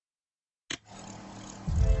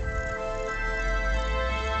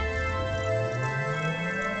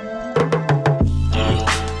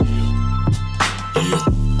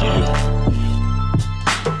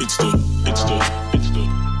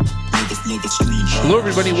Hello,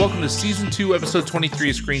 everybody. Welcome to Season 2, Episode 23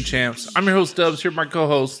 of Screen Champs. I'm your host, Dubs, here with my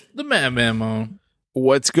co-host, the Madman Moan.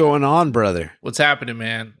 What's going on, brother? What's happening,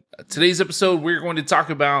 man? Today's episode, we're going to talk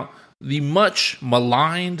about the much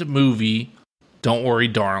maligned movie, Don't Worry,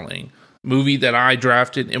 Darling. Movie that I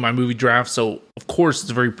drafted in my movie draft, so of course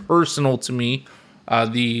it's very personal to me.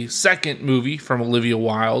 The second movie from Olivia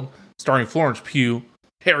Wilde, starring Florence Pugh,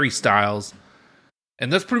 Harry Styles,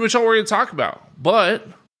 and that's pretty much all we're going to talk about. But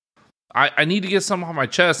I need to get something off my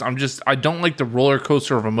chest. I don't like the roller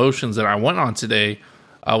coaster of emotions that I went on today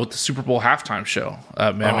with the Super Bowl halftime show,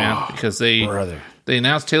 because they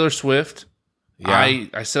announced Taylor Swift. Yeah.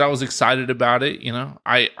 I said I was excited about it. You know,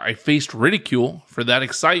 I faced ridicule for that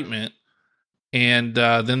excitement. And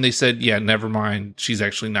then they said, yeah, never mind. She's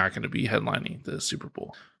actually not going to be headlining the Super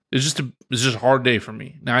Bowl. It's just a hard day for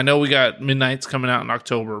me. Now, I know we got Midnight's coming out in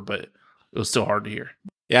October, but it was still hard to hear.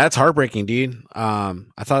 Yeah, it's heartbreaking, dude. I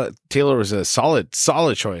thought Taylor was a solid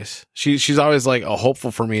choice. She's always like a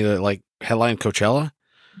hopeful for me to like headline Coachella.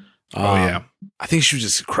 Yeah. I think she would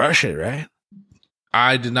just crush it, right?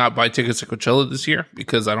 I did not buy tickets to Coachella this year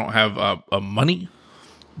because I don't have money.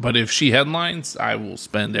 But if she headlines, I will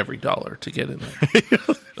spend every dollar to get in there.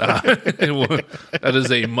 That is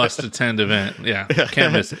a must-attend event. Yeah,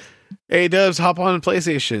 can't miss it. Hey, Dubs, hop on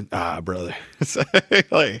PlayStation. Brother.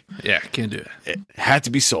 Yeah, can't do it. It had to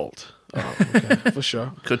be sold. Oh, okay. For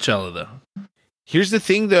sure. Coachella, though. Here's the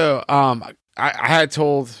thing, though. I had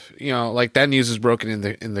told, like that news was broken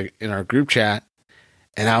in our group chat.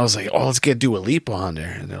 And I was like, oh, let's get Dua Lipa on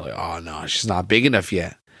there. And they're like, oh, no, she's not big enough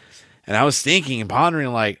yet. And I was thinking and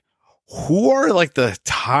pondering, like, who are like the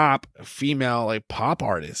top female like pop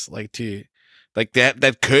artists like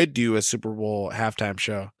that could do a Super Bowl halftime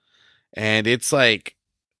show? And it's like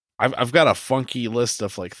I've got a funky list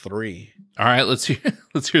of like 3. All right, let's hear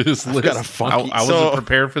this list. Got a funky, I wasn't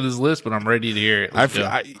prepared for this list, but I'm ready to hear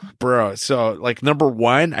it. Bro, so like number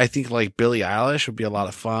 1, I think like Billie Eilish would be a lot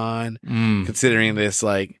of fun, considering this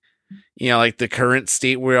like. Like the current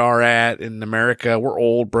state we are at in America, we're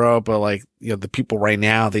old, bro. But like, the people right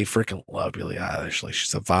now, they freaking love Billie Eilish. Like,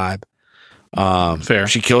 she's a vibe. Fair.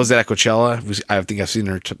 She kills it at Coachella. I think I've seen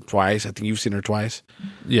her twice. I think you've seen her twice.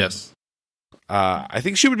 Yes. I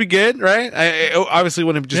think she would be good, right? I obviously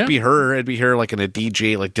wouldn't just be her. It'd be her like in a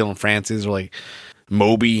DJ, like Dylan Francis, or like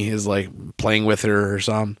Moby is like playing with her or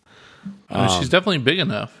something. She's definitely big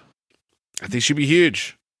enough. I think she'd be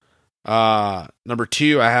huge. Number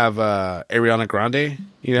 2, I have Ariana Grande.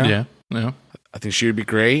 Yeah. I think she would be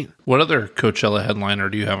great. What other Coachella headliner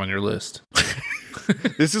do you have on your list?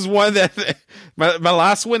 This is one that my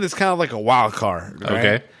last one is kind of like a wild card. Right?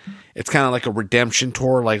 Okay, it's kind of like a redemption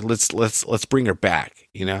tour. Like let's bring her back.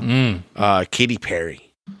 Katy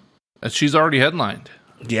Perry. She's already headlined.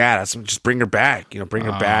 Yeah, just bring her back. Bring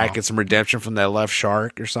her back. Get some redemption from that left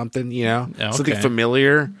shark or something. Something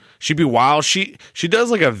familiar. She'd be wild. She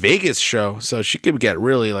does like a Vegas show, so she could get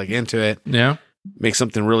really like into it. Yeah, make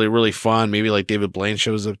something really really fun. Maybe like David Blaine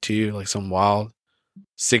shows up too, like some wild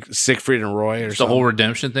Siegfried and Roy or the something. whole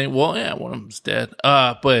redemption thing. Well, yeah, one of them's dead.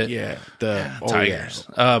 But Tigers.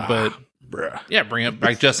 But bruh. Yeah, bring it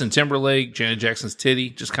back. Justin Timberlake, Janet Jackson's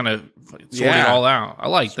titty, just kind of sort it all out. I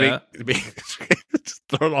like that. Just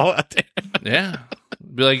throw it all out there. Yeah,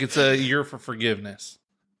 be like it's a year for forgiveness.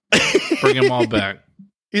 Bring them all back.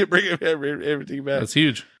 You bring everything back. That's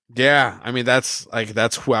huge. Yeah, I mean that's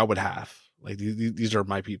who I would have. Like these are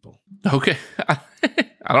my people. Okay, I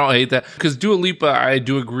don't hate that because Dua Lipa. I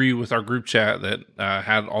do agree with our group chat that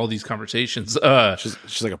had all these conversations.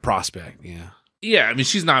 She's like a prospect. Yeah. Yeah, I mean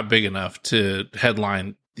she's not big enough to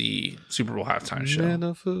headline the Super Bowl halftime show.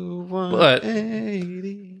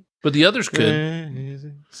 But the others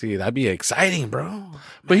could. See, that'd be exciting, bro.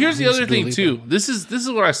 But here's the other thing too. This is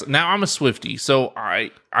what now I'm a Swiftie, so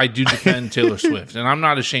I do defend Taylor Swift, and I'm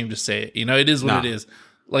not ashamed to say it. It is what it is.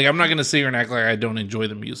 Like I'm not going to sit here and act like I don't enjoy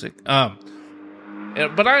the music. But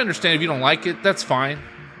I understand if you don't like it, that's fine.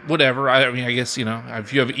 Whatever. I mean, I guess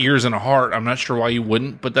if you have ears and a heart, I'm not sure why you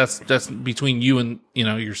wouldn't. But that's between you and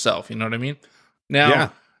yourself. You know what I mean?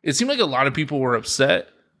 Now, It seemed like a lot of people were upset.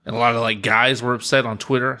 And a lot of like guys were upset on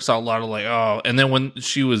Twitter. Saw a lot of like, oh, and then when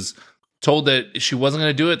she was told that she wasn't going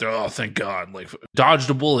to do it, they're thank God, like dodged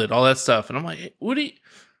a bullet, all that stuff. And I'm like, hey,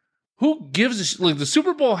 who gives a like the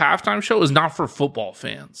Super Bowl halftime show is not for football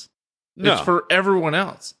fans. No. It's for everyone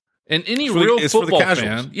else. And any real football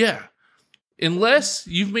fan, unless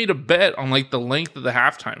you've made a bet on like the length of the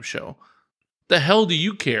halftime show, the hell do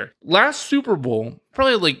you care? Last Super Bowl,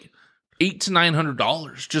 probably like $800 to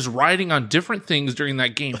 $900 just riding on different things during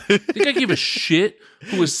that game. Think I give a shit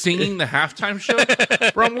who was singing the halftime show?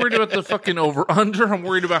 Bro, I'm worried about the fucking over-under. I'm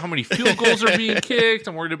worried about how many field goals are being kicked.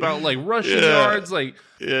 I'm worried about, like, rushing yards. Like,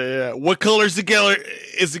 yeah. What color is the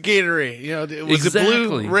Gatorade? You know, was it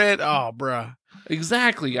blue, red? Oh, bruh.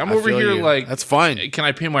 Exactly. I'm over here like, that's fine. Can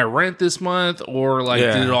I pay my rent this month, or like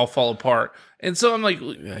did it all fall apart? And so I'm like,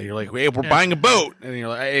 you're like, hey, we're buying a boat, and you're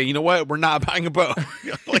like, hey, you know what? We're not buying a boat.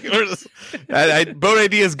 Like, boat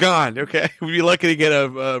idea is gone. Okay, we'd be lucky to get a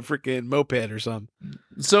freaking moped or something.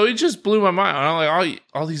 So it just blew my mind. I'm like,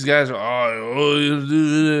 all these guys are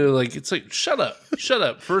like, it's like, shut up.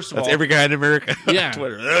 First of all, that's every guy in America. Yeah.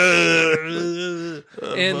 Twitter.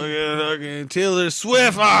 And Taylor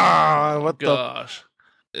Swift. What gosh.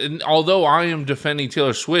 And although I am defending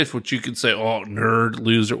Taylor Swift, which you could say, oh, nerd,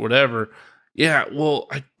 loser, whatever. Yeah, well,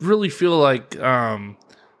 I really feel like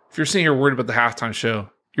if you're sitting here worried about the halftime show,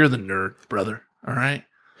 you're the nerd, brother. All right.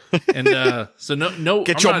 And so no,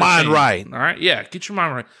 get your mind right. All right, yeah, get your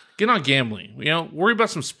mind right. Get on gambling. You know, worry about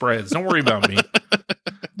some spreads. Don't worry about me.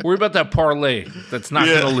 Worry about that parlay that's not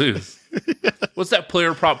going to lose. What's that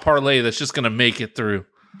player prop parlay that's just going to make it through?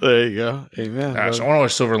 There you go. Amen. Gosh, I want to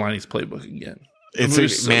watch Silver Linings Playbook again.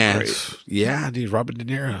 It's man, great. Yeah, dude. Robert De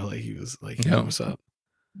Niro, like he was like, hey, what's up?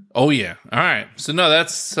 Oh yeah. All right. So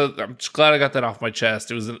I'm just glad I got that off my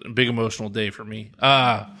chest. It was a big emotional day for me.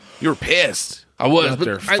 You were pissed. I was, but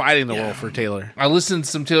they're fighting the world for Taylor. I listened to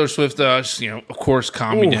some Taylor Swift. Just, of course,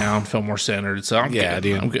 calm me down, feel more centered. So I'm good.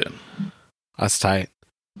 Dude. I'm good. That's tight.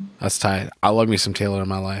 I love me some Taylor in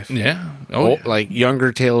my life. Yeah. Yeah. Like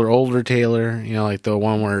younger Taylor, older Taylor. You know, like the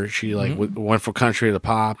one where she like went from country to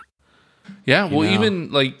pop. Yeah. Well,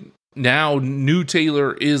 even like now, new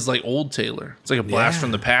Taylor is like old Taylor. It's like a blast from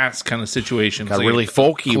the past kind of situation. Got it's really like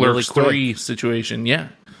folky, really quick. 3 situation. Yeah.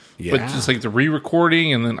 But just like the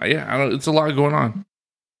re-recording, and then it's a lot going on.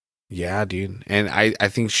 Yeah, dude, and I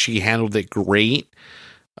think she handled it great.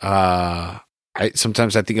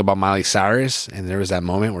 Sometimes I think about Miley Cyrus, and there was that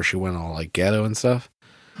moment where she went all like ghetto and stuff.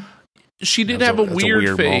 She did have a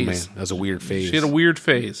weird phase. Moment. That was a weird phase. She had a weird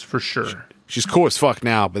phase for sure. She's cool as fuck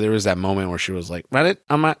now, but there was that moment where she was like, "Read it,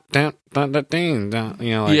 I'm at down,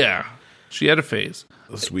 you know." Like, yeah, she had a phase.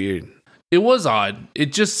 It was weird. It was odd.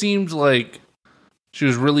 It just seemed like she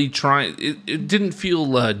was really trying. It didn't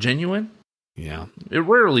feel genuine. Yeah. It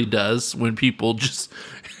rarely does when people just,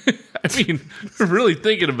 I mean, really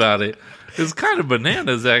thinking about it, it's kind of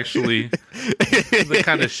bananas, actually, the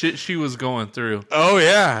kind of shit she was going through. Oh,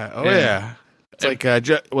 yeah. It's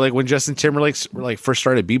like when Justin Timberlake first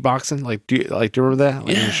started beatboxing. Like, do you remember that?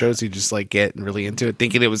 Like in the shows, he just like getting really into it,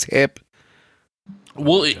 thinking it was hip.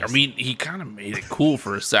 Well, I mean, he kind of made it cool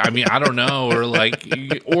for a second. I mean, I don't know,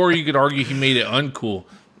 or you could argue he made it uncool.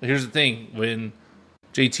 Here's the thing: when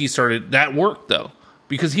JT started, that worked though,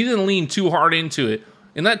 because he didn't lean too hard into it.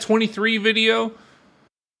 In that 23 video,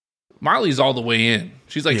 Miley's all the way in.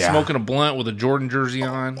 She's like smoking a blunt with a Jordan jersey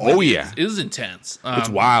on. It is intense. It's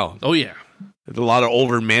wild. Oh yeah, there's a lot of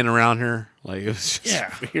older men around her. Like, it was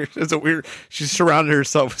just weird. It's a weird. She's surrounded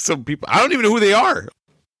herself with some people. I don't even know who they are.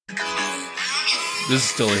 This is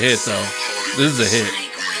still a hit, though. This is a hit.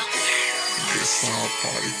 Small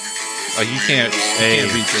party. Like, you can't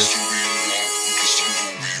beat this.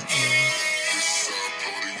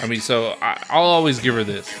 I mean, so I'll always give her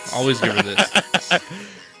this.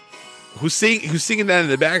 Who's singing that in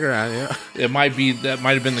the background? Yeah, that might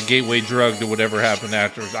have been the gateway drug to whatever happened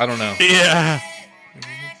afterwards. I don't know. Yeah.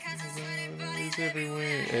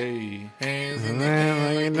 Everywhere. Hey,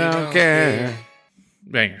 hands don't care.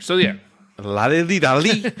 Banger. So yeah.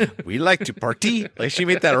 La-di-di-da-li. We like to party. Like, she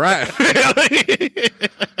made that rhyme.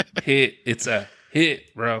 Hit. It's a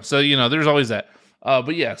hit, bro. So, there's always that.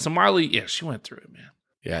 But yeah, so Miley, she went through it, man.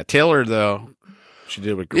 Yeah, Taylor, though, she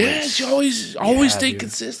did with grace. Yeah, she always stayed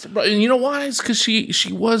consistent, bro. And you know why? It's because she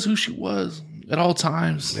was who she was at all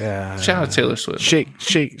times. Yeah. Shout out Taylor Swift. Shake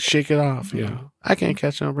it off. Yeah. I can't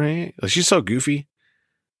catch no brain. Like, she's so goofy.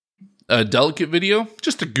 A Delicate video,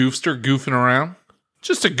 just a goofster goofing around.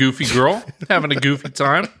 Just a goofy girl having a goofy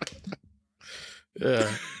time. Yeah.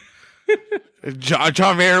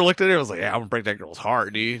 John Mayer looked at it and was like, yeah, I'm going to break that girl's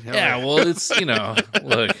heart, dude. Yeah, well, it's,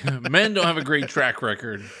 look, men don't have a great track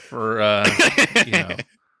record for,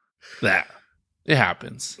 that. It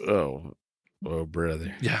happens. Oh,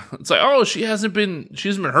 brother. Yeah. It's like, she hasn't been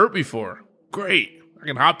hurt before. Great. I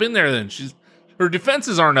can hop in there then. Her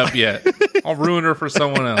defenses aren't up yet. I'll ruin her for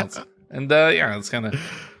someone else. And, it's kind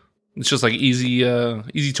of... It's just like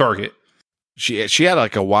easy target. she had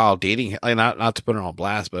like a wild dating, like not to put her on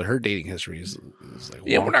blast, but her dating history is like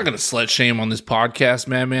yeah. We're not gonna slut shame on this podcast,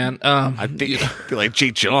 man. I think feel like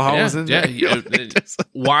Jake Gyllenhaal was in there. Yeah.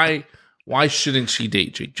 Why shouldn't she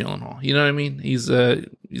date Jake Gyllenhaal? You know what I mean? He's a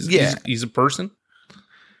person.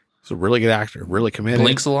 He's a really good actor, really committed.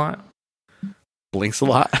 Blinks a lot.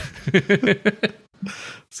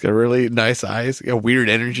 It's got really nice eyes. Got weird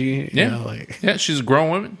energy. Yeah, she's a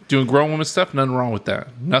grown woman doing grown woman stuff. Nothing wrong with that.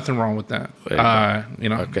 Okay.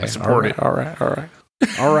 I support it. All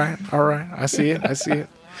right. I see it.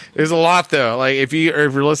 There's a lot though. Like if you're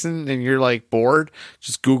listening and you're like bored,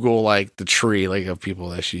 just Google like the tree like of people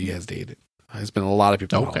that she has dated. There's been a lot of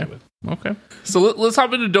people. Okay. So let's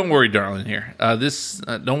hop into Don't Worry, Darling here.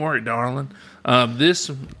 Don't Worry, Darling. This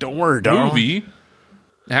Don't Worry, Darling movie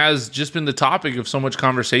has just been the topic of so much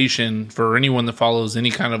conversation for anyone that follows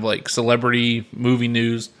any kind of like celebrity movie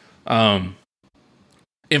news.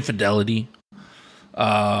 Infidelity.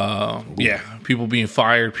 People being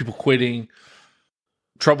fired, people quitting,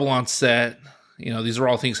 trouble on set. These are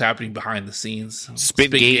all things happening behind the scenes.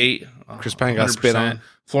 Spitgate. Chris Pine got spit on.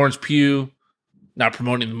 Florence Pugh not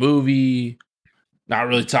promoting the movie, not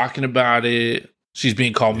really talking about it. She's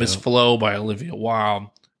being called Miss Flo by Olivia Wilde.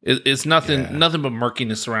 It's nothing but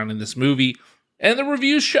murkiness surrounding this movie, and the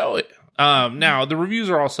reviews show it. Now, the reviews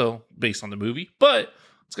are also based on the movie, but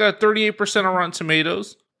it's got a 38% on Rotten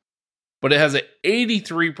Tomatoes, but it has an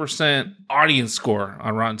 83% audience score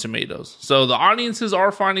on Rotten Tomatoes. So the audiences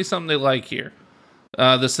are finding something they like here.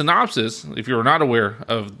 The synopsis, if you're not aware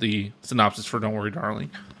of the synopsis for Don't Worry,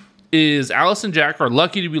 Darling, is Alice and Jack are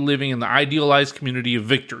lucky to be living in the idealized community of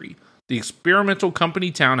Victory, the experimental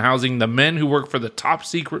company town housing the men who work for the top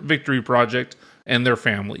secret Victory Project and their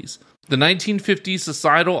families. The 1950s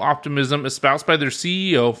societal optimism espoused by their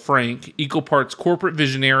CEO, Frank, equal parts corporate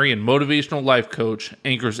visionary and motivational life coach,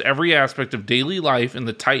 anchors every aspect of daily life in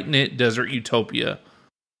the tight-knit desert utopia.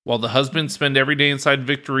 While the husbands spend every day inside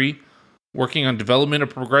Victory, working on development of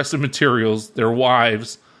progressive materials, their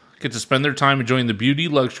wives get to spend their time enjoying the beauty,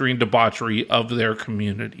 luxury, and debauchery of their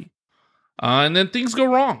community. And then things go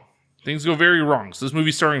wrong. Things go very wrong. So this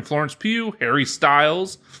movie starring Florence Pugh, Harry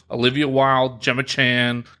Styles, Olivia Wilde, Gemma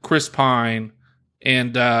Chan, Chris Pine,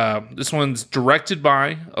 and this one's directed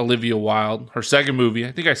by Olivia Wilde. Her second movie,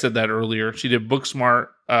 I think I said that earlier. She did Booksmart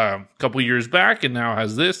a couple years back and now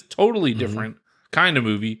has this totally different kind of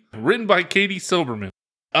movie. Written by Katie Silberman.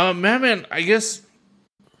 Man, I guess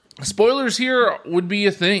spoilers here would be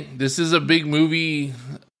a thing. This is a big movie,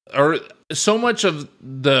 or so much of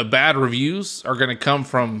the bad reviews are going to come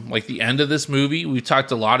from like the end of this movie. We've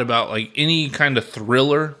talked a lot about like any kind of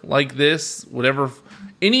thriller like this, whatever,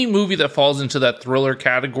 any movie that falls into that thriller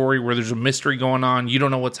category where there's a mystery going on, you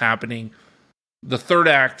don't know what's happening. The third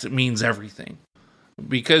act means everything,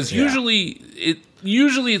 because usually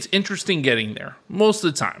it's interesting getting there most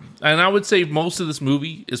of the time. And I would say most of this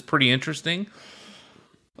movie is pretty interesting.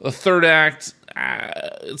 The third act,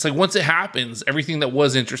 it's like once it happens, everything that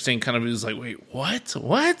was interesting kind of is like, wait, what?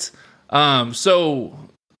 So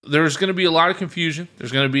there's going to be a lot of confusion.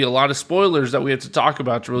 There's going to be a lot of spoilers that we have to talk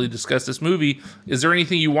about to really discuss this movie. Is there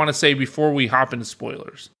anything you want to say before we hop into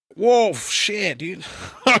spoilers? Whoa, shit, dude.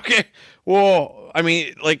 Okay. Well, I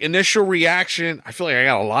mean, like initial reaction, I feel like I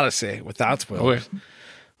got a lot to say without spoilers.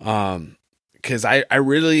 Okay. Because I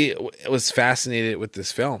really was fascinated with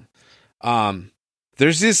this film.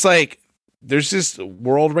 There's this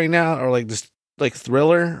world right now, or like this like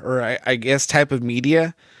thriller, or I guess type of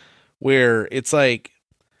media where it's like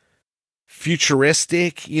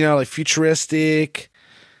futuristic,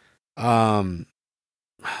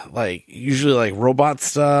 like usually like robot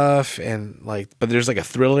stuff, and like, but there's like a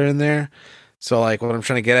thriller in there. So like what I'm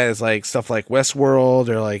trying to get at is like stuff like Westworld,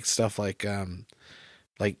 or like stuff like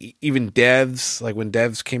even Devs, like when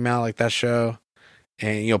Devs came out, like that show.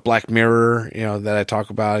 And, Black Mirror, that I talk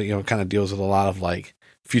about, kind of deals with a lot of like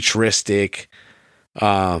futuristic,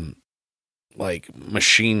 like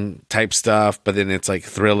machine type stuff, but then it's like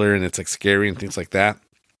thriller and it's like scary and things like that.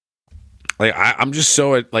 Like I'm just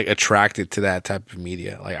so like attracted to that type of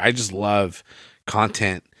media. Like I just love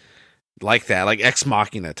content like that, like Ex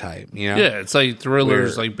Machina type, Yeah, it's like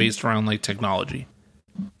thrillers like based around like technology.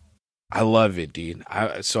 I love it, dude.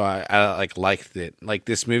 I like liked it. Like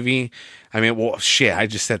this movie, I mean, well, shit, I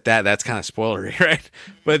just said that. That's kind of spoilery, right?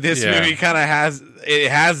 But this movie kind of has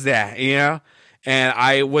that, And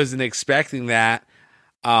I wasn't expecting that,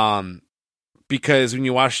 because when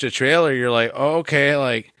you watch the trailer, you're like, oh, okay,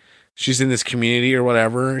 like she's in this community or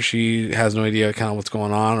whatever. She has no idea kind of what's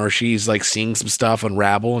going on, or she's like seeing some stuff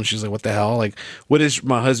unravel, and she's like, what the hell? Like, what is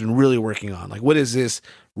my husband really working on? Like, what is this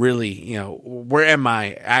really? Where am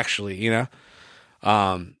I actually?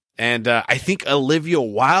 And I think Olivia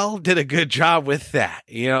Wilde did a good job with that.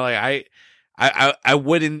 You know, like I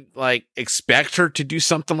wouldn't like expect her to do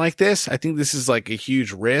something like this. I think this is like a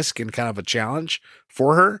huge risk and kind of a challenge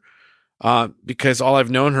for her. Because all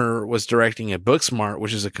I've known her was directing at Booksmart,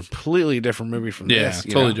 which is a completely different movie from this.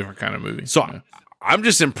 Totally different kind of movie. So I'm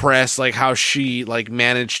just impressed, like how she like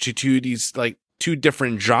managed to do these like two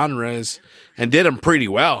different genres and did them pretty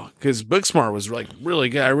well. Because Booksmart was like really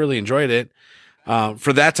good. I really enjoyed it.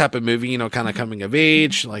 For that type of movie, you know, kind of coming of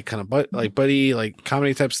age, like kind of like buddy, like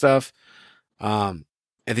comedy type stuff. And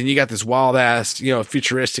then you got this wild ass, you know,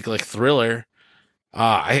 futuristic like thriller.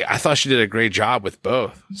 I thought she did a great job with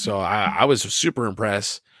both. So I was super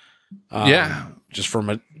impressed. Just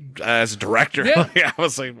from as a director, I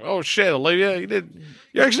was like, oh shit, Olivia,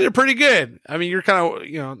 you actually did pretty good. I mean, you're kind of,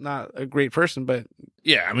 you know, not a great person, but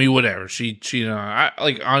yeah, I mean, whatever. She, you know, I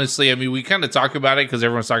like, honestly, I mean, we kind of talk about it because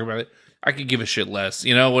everyone's talking about it. I could give a shit less,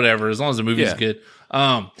 you know, whatever, as long as the movie's good.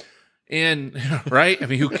 And right, I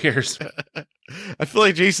mean, who cares? I feel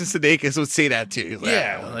like Jason Sudeikis would say that too.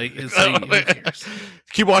 Like it's like, who cares?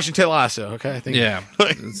 Keep watching Ted Lasso, okay? I think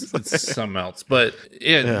it's something else, but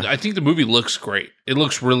I think the movie looks great. It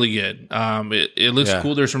looks really good. It looks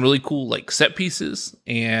cool. There's some really cool like set pieces,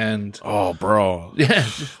 and oh, bro,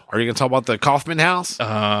 are you gonna talk about the Kaufman house?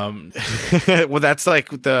 Well, that's like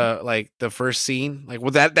the first scene, like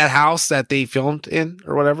with that house that they filmed in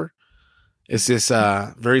or whatever. It's this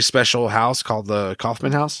very special house called the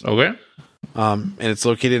Kaufman house. Okay. And it's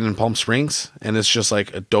located in Palm Springs, and it's just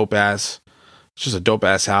like a dope ass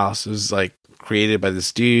house. It was like created by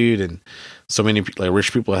this dude, and so many like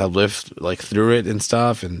rich people have lived like through it and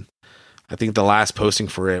stuff. And I think the last posting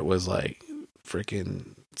for it was like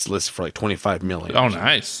freaking, it's listed for like 25 million. Oh,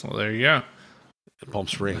 nice. Well, there you go. In Palm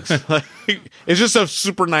Springs. It's just a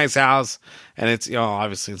super nice house, and it's, you know,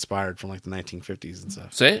 obviously inspired from like the 1950s and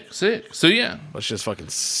stuff. Sick. So yeah, it's just fucking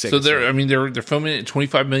sick. So they're filming it in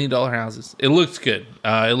 $25 million houses. It looked good.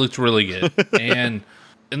 It looked really good, and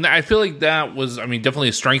I feel like that was, I mean, definitely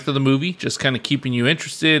a strength of the movie, just kind of keeping you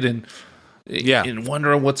interested and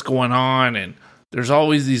wondering what's going on. And there's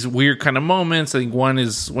always these weird kind of moments. I think one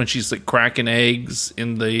is when she's like cracking eggs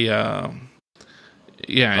in the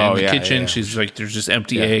kitchen. She's like, there's just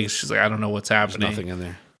empty eggs. She's like, I don't know what's happening. There's nothing in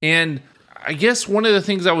there. And I guess one of the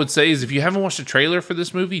things I would say is if you haven't watched a trailer for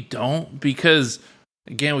this movie, don't, because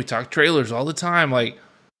again, we talk trailers all the time. Like,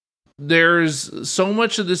 there's so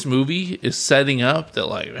much of this movie is setting up that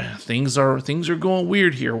like things are going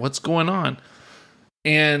weird here. What's going on?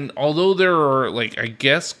 And although there are like, I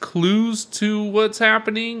guess, clues to what's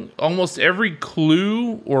happening, almost every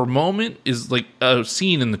clue or moment is like a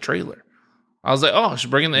scene in the trailer. I was like, oh, she's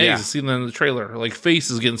bringing the eggs. I see them in the trailer. Like, face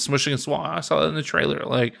is getting smushed and swallowed. I saw that in the trailer.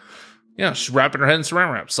 Like, yeah, she's wrapping her head in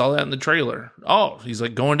saran wrap. Saw that in the trailer. Oh, he's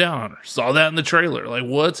like going down on her. Saw that in the trailer. Like,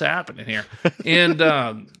 what's happening here?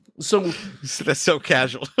 And so that's so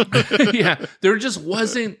casual. Yeah, there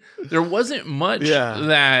wasn't much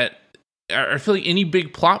that I feel like any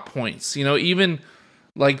big plot points. You know, even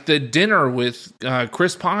like the dinner with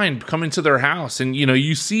Chris Pine coming to their house, and you know,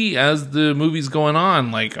 you see as the movie's going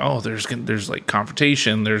on, like, oh, there's like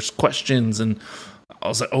confrontation, there's questions, and I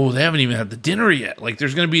was like, oh, they haven't even had the dinner yet. Like,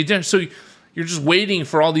 there's going to be a dinner, so you're just waiting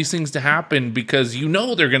for all these things to happen because you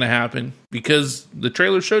know they're going to happen because the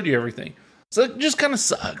trailer showed you everything. So it just kind of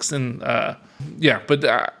sucks, and but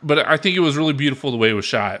I think it was really beautiful the way it was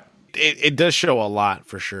shot. It does show a lot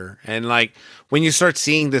for sure. And like when you start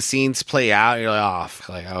seeing the scenes play out, you're like, oh,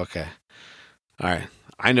 like, okay, all right,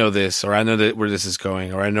 I know this, or I know that where this is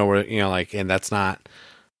going, or I know where, you know, like, and that's not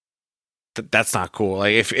cool.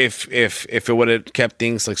 Like if it would have kept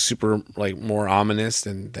things like super like more ominous,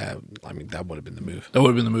 then that would have been the move. That would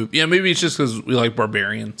have been the move. Yeah, maybe it's just because we like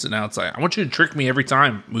Barbarians, and now it's like, I want you to trick me every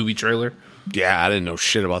time, movie trailer. Yeah, I didn't know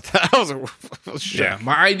shit about that. I was yeah,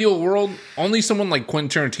 my ideal world, only someone like Quentin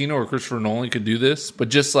Tarantino or Christopher Nolan could do this, but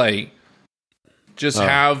just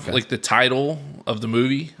have like the title of the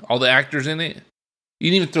movie, all the actors in it. You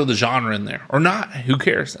can even throw the genre in there, or not, who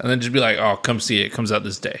cares? And then just be like, oh, come see it. It comes out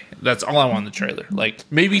this day. That's all I want in the trailer. Like,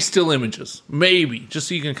 maybe still images. Maybe. Just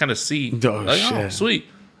so you can kind of see. Oh, sweet.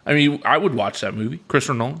 I mean, I would watch that movie.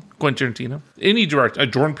 Christopher Nolan, Quentin Tarantino. Any director.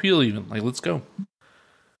 Jordan Peele even. Like, let's go.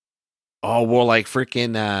 Oh, well, like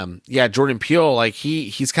freaking, Jordan Peele, like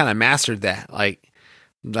he's kind of mastered that, like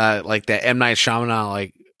that M. Night Shyamalan,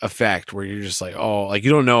 like effect where you're just like, oh, like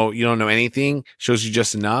you don't know anything, shows you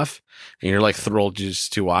just enough, and you're like thrilled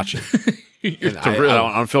just to watch it.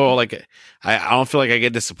 I don't feel like I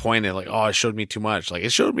get disappointed. Like, oh, it showed me too much. Like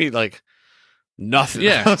it showed me like nothing.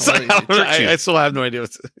 Yeah, I still have no idea.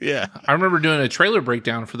 I remember doing a trailer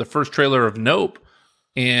breakdown for the first trailer of Nope.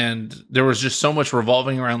 And there was just so much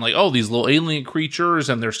revolving around like, oh, these little alien creatures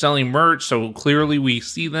and they're selling merch. So clearly we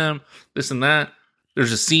see them, this and that.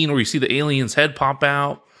 There's a scene where you see the alien's head pop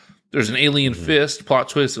out. There's an alien fist, plot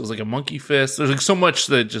twist. It was like a monkey fist. There's like so much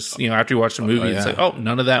that just, after you watch the movie, it's like, oh,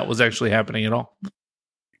 none of that was actually happening at all.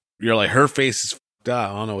 You're like, her face is fucked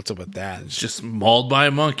up. I don't know what's up with that. It's just mauled by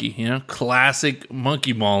a monkey, Classic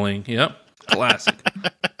monkey mauling. Yep. Classic.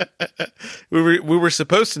 we were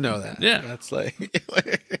supposed to know that. Yeah. That's like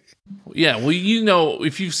yeah, well,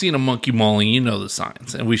 if you've seen a monkey mauling, you know the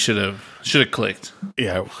signs, and we should have clicked.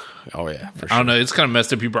 Yeah. Oh yeah. For sure. I don't know. It's kind of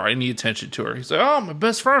messed up. He brought any attention to her. He's like, oh, my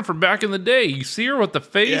best friend from back in the day. You see her with the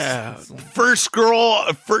face? Yeah. First girl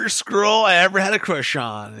I ever had a crush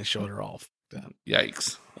on, and showed her all fucked up.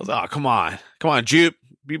 Yikes. I was like, oh, come on, Jupe,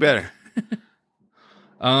 be better. It's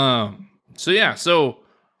a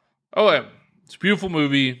beautiful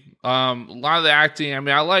movie. A lot of the acting. I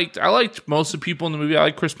mean, I liked most of the people in the movie. I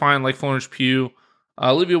like Chris Pine, I like Florence Pugh.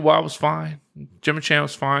 Olivia Wilde was fine. Gemma Chan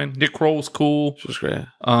was fine. Nick Kroll was cool. She was great.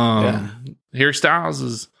 Harry Styles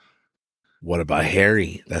is. What about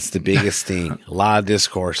Harry? That's the biggest thing. A lot of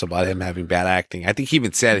discourse about him having bad acting. I think he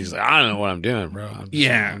even said, he's like, I don't know what I'm doing, bro. He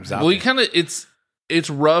kind of, it's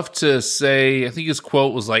rough to say. I think his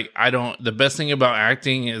quote was like, the best thing about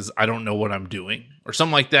acting is I don't know what I'm doing, or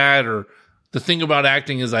something like that. Or the thing about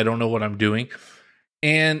acting is I don't know what I'm doing.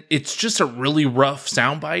 And it's just a really rough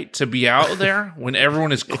soundbite to be out there when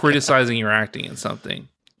everyone is criticizing your acting in something.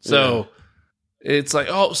 So it's like,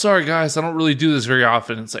 oh, sorry guys, I don't really do this very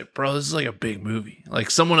often. It's like, bro, this is like a big movie. Like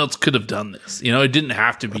someone else could have done this. It didn't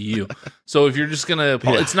have to be you. So if you're just gonna,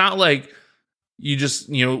 it's not like you just,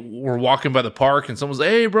 we're walking by the park and someone's like,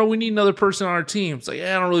 hey, bro, we need another person on our team. It's like,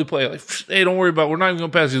 yeah, I don't really play. Like, hey, don't worry about it. We're not even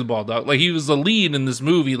gonna pass you the ball, dog. Like he was the lead in this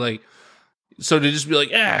movie. Like, so to just be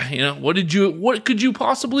like, what could you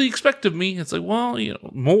possibly expect of me? It's like, well,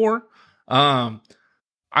 more. I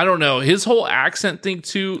don't know. His whole accent thing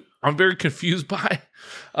too, I'm very confused by.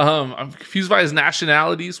 I'm confused by his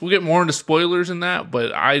nationalities. We'll get more into spoilers in that,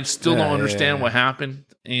 but I still don't understand what happened.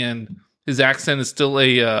 And his accent is still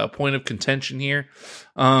a point of contention here.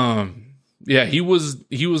 He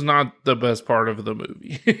was not the best part of the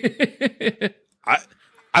movie.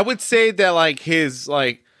 I would say that like his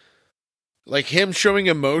like him showing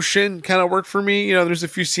emotion kind of worked for me. There's a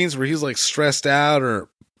few scenes where he's like stressed out or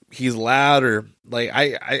he's loud or like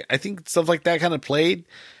I think stuff like that kind of played.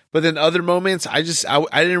 But then other moments, I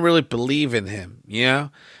didn't really believe in him.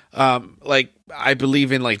 Like I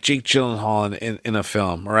believe in like Jake Gyllenhaal in a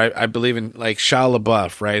film, or I believe in like Shia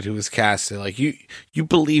LaBeouf, right, who was casted. Like you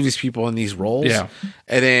believe these people in these roles. Yeah.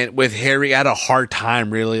 And then with Harry, I had a hard time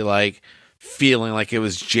really like feeling like it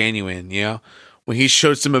was genuine. When he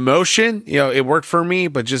showed some emotion, it worked for me,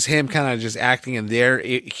 but just him kind of just acting in there,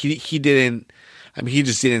 he didn't. I mean, he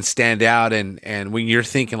just didn't stand out. And when you're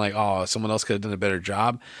thinking like, oh, someone else could have done a better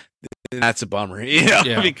job, that's a bummer,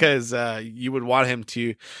 because you would want him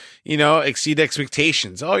to, exceed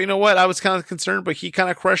expectations. Oh, you know what? I was kind of concerned, but he kind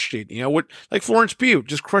of crushed it. Like Florence Pugh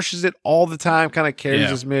just crushes it all the time, kind of carries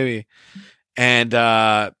this movie. And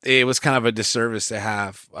it was kind of a disservice to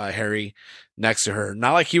have Harry next to her.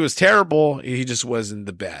 Not like he was terrible. He just wasn't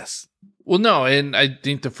the best. Well, no, and I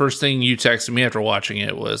think the first thing you texted me after watching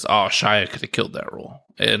it was, "Oh, Shia could have killed that role,"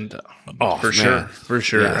 and for sure.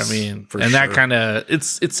 Yes, I mean, that kind of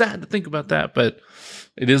it's sad to think about that, but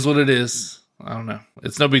it is what it is. I don't know,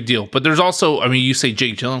 it's no big deal. But there's also, I mean, you say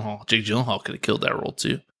Jake Gyllenhaal. Jake Gyllenhaal could have killed that role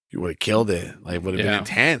too. You would have killed it. Like, would have been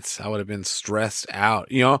intense. I would have been stressed out.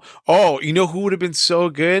 Oh, who would have been so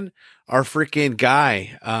good? Our freaking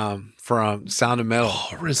guy from Sound of Metal,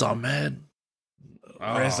 Riz Ahmed.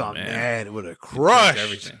 Riz Ahmed would have crushed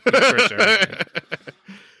everything.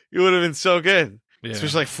 You would have been so good. Yeah.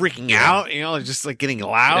 Especially like freaking out, just like getting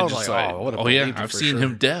loud. Like, I've seen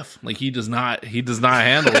him deaf. Like he does not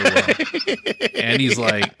handle it well. And he's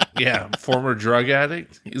like, former drug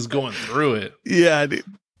addict. He's going through it. Yeah, dude.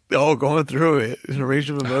 Oh, going through it in a range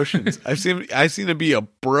of emotions. I've seen him be a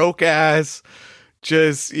broke ass,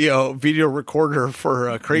 just video recorder for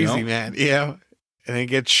a crazy man. Yeah. And then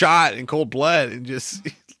get shot in cold blood and just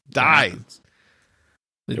dies.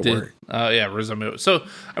 It did. Riz Ahmed. So,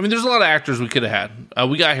 I mean, there's a lot of actors we could have had.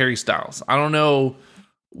 We got Harry Styles. I don't know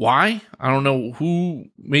why. I don't know who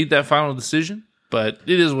made that final decision, but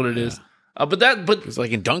it is what it is. But it was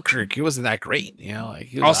like in Dunkirk, he wasn't that great.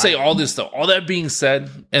 I'll say all this though. All that being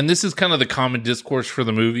said, and this is kind of the common discourse for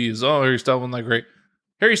the movie is, oh, Harry Styles wasn't that great.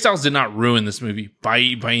 Harry Styles did not ruin this movie by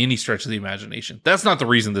any stretch of the imagination. That's not the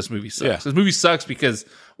reason this movie sucks. Yeah. This movie sucks because,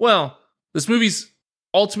 this movie's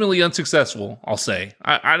ultimately unsuccessful, I'll say.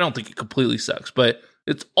 I don't think it completely sucks, but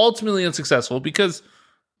it's ultimately unsuccessful because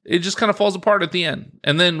it just kind of falls apart at the end.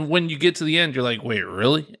 And then when you get to the end, you're like, wait,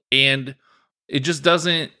 really? And it just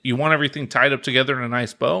doesn't, you want everything tied up together in a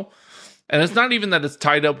nice bow. And it's not even that it's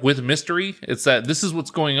tied up with mystery. It's that this is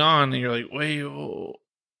what's going on. And you're like, wait, oh.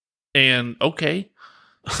 And okay.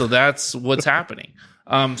 So that's what's happening.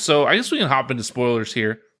 So I guess we can hop into spoilers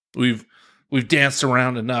here. We've danced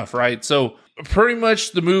around enough, right? So pretty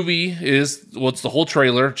much the movie is, it's the whole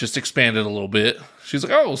trailer, just expanded a little bit. She's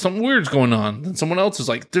like, oh, something weird's going on. Then someone else is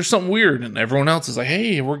like, there's something weird. And everyone else is like,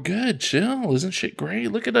 hey, we're good. Chill. Isn't shit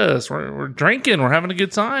great? Look at us. We're drinking. We're having a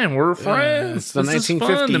good time. We're friends. It's the this 1950s.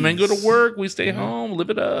 is fun. The men go to work. We stay home. Live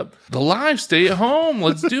it up. The life. Stay at home.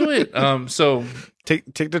 Let's do it. So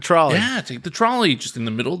take the trolley. Yeah, take the trolley just in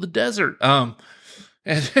the middle of the desert. And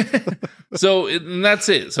and that's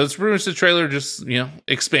it. So it's pretty much the trailer just,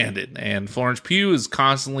 expanded. And Florence Pugh is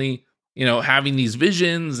constantly, having these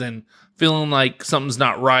visions and feeling like something's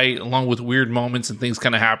not right, along with weird moments and things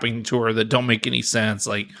kind of happening to her that don't make any sense,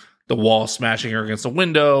 like the wall smashing her against a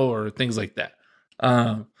window or things like that.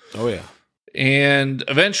 Oh, yeah. And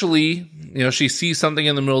eventually, she sees something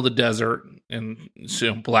in the middle of the desert and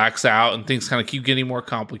she blacks out and things kind of keep getting more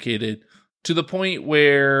complicated to the point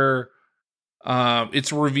where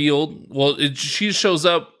it's revealed. Well, she shows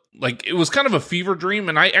up like it was kind of a fever dream,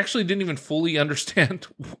 and I actually didn't even fully understand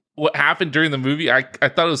what happened during the movie. I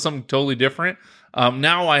thought it was something totally different.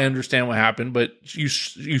 Now I understand what happened, but you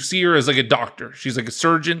see her as like a doctor. She's like a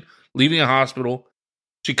surgeon leaving a hospital.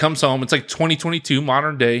 She comes home. It's like 2022,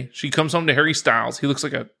 modern day. She comes home to Harry Styles. He looks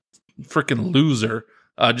like a freaking loser,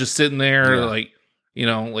 just sitting there, like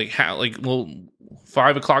little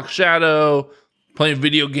 5 o'clock shadow, playing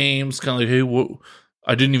video games. Kind of like, hey,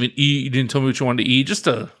 I didn't even eat. You didn't tell me what you wanted to eat.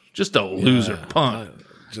 Just a loser, punk,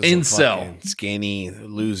 incel, skinny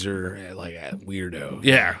loser, like a weirdo.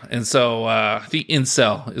 Yeah, and so the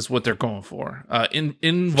incel is what they're going for.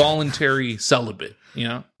 Involuntary celibate,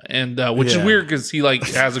 and which is weird because he like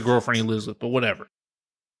has a girlfriend he lives with, but whatever.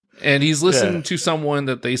 And he's listening to someone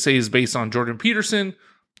that they say is based on Jordan Peterson,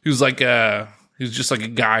 who's just like a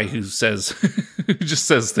guy who says who just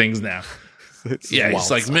says things now.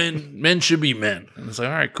 He's like, men should be men. And it's like,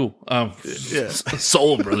 all right, cool.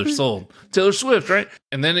 Sold, brother, sold. Taylor Swift, right?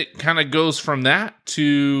 And then it kind of goes from that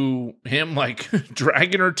to him like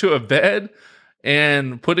dragging her to a bed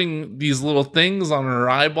and putting these little things on her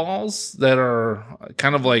eyeballs that are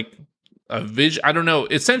kind of like a vision. I don't know.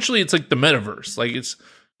 Essentially, it's like the metaverse. Like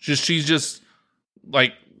she's just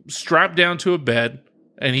like strapped down to a bed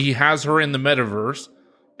and he has her in the metaverse.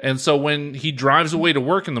 And so when he drives away to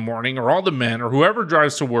work in the morning, or all the men, or whoever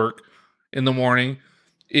drives to work in the morning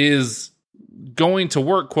is going to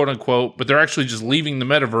work, quote unquote, but they're actually just leaving the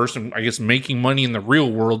metaverse and I guess making money in the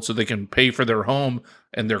real world so they can pay for their home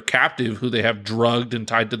and their captive who they have drugged and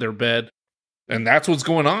tied to their bed. And that's what's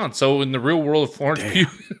going on. So in the real world of Florence Pugh,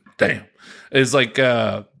 is like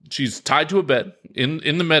she's tied to a bed in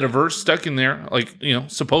the metaverse, stuck in there, like,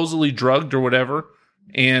 supposedly drugged or whatever.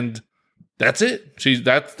 And that's it.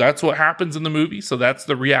 That's what happens in the movie. So that's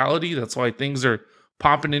the reality. That's why things are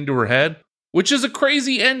popping into her head, which is a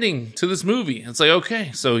crazy ending to this movie. It's like,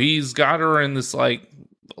 okay, so he's got her in this like,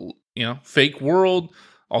 fake world.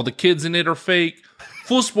 All the kids in it are fake.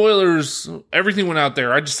 Full spoilers. Everything went out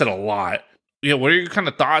there. I just said a lot. Yeah. What are your kind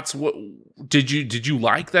of thoughts? What did you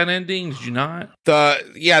like that ending? Did you not?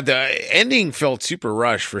 The ending felt super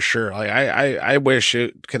rushed for sure. Like I wish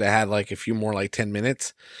it could have had like a few more like 10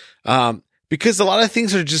 minutes. Because a lot of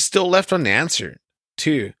things are just still left unanswered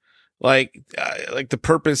too. Like the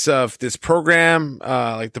purpose of this program,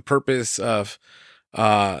 like the purpose of,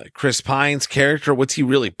 Chris Pine's character, what's he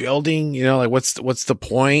really building? Like what's the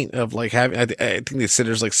point of like having, I think they said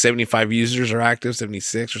there's like 75 users are active,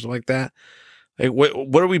 76 or something like that. Like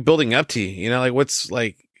what are we building up to? Like what's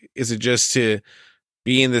like, is it just to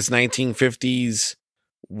be in this 1950s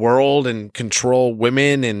world and control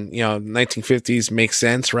women? And 1950s makes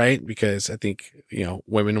sense, right? Because I think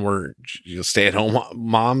women were stay-at-home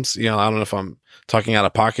moms. I don't know if I'm talking out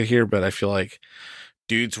of pocket here, but I feel like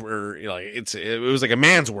dudes were like it was like a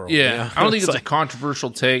man's world. I don't think it's a controversial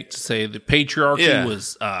take to say the patriarchy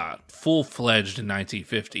was full-fledged in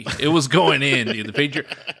 1950. It was going in, dude.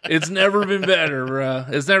 It's never been better, bro.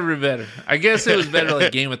 It's never been better. I guess it was better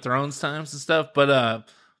like Game of Thrones times and stuff, but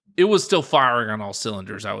it was still firing on all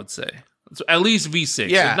cylinders, I would say. So at least V6.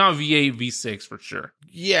 If not V8, V6 for sure.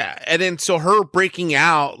 Yeah. And then so her breaking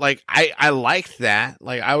out, like I liked that.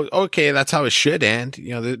 Like I was okay, that's how it should end.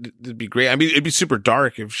 It'd be great. I mean, it'd be super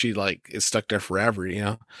dark if she like is stuck there forever,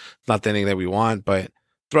 not the ending that we want. But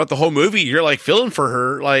throughout the whole movie, you're like feeling for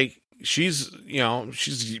her, like, she's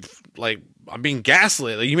like, I'm being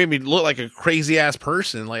gaslit. Like, you made me look like a crazy ass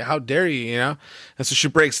person. Like, how dare you, you know? And so she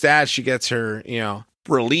breaks that. She gets her, you know,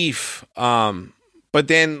 relief. But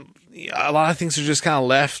then a lot of things are just kind of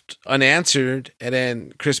left unanswered. And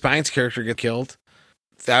then Chris Pine's character gets killed.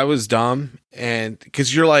 That was dumb. And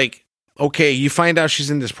because you're like, okay, you find out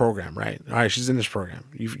she's in this program, right? All right, she's in this program.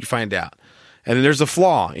 You find out. And then there's a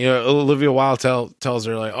flaw. You know, Olivia Wilde tells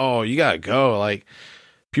her, like, oh, you got to go. Like,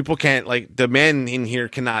 people can't, like, the men in here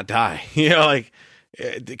cannot die. You know, like,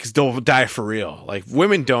 because they'll die for real. Like,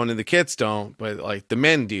 women don't and the kids don't, but, like, the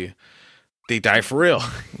men do. They die for real.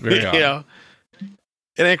 You know? And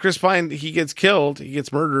then Chris Pine, he gets killed. He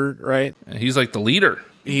gets murdered, right? And he's like the leader.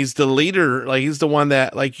 He's the leader. Like, he's the one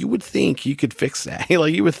that, like, you would think you could fix that.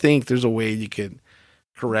 Like, you would think there's a way you could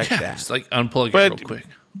correct that. Just, like, unplug it real quick.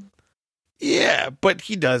 Yeah, but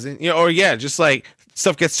he doesn't. You know, or just like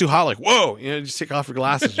stuff gets too hot, like, whoa, you know, just take off your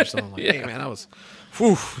glasses or something. Like, hey man,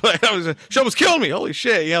 she almost killed me. Holy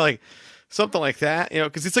shit. You know, like something like that, you know,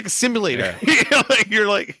 because it's like a simulator. Yeah. You know, like, you're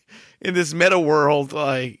like in this meta world,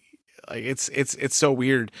 like it's so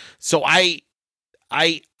weird. So I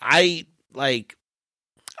liked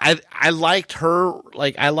her,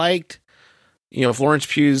 like, I liked, you know, Florence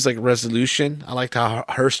Pugh's like resolution. I liked how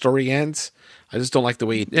her story ends. I just don't like the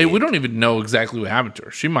way we don't even know exactly what happened to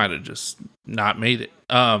her. She might have just not made it.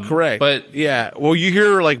 Correct. But yeah, well, you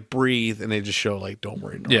hear her like breathe and they just show like, don't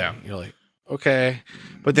worry. Yeah. You're like, okay.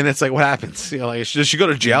 But then it's like, what happens? You know, like, does she go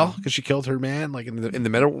to jail because she killed her man? Like in the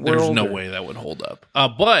meta world? There's no way that would hold up.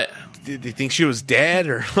 But did they think she was dead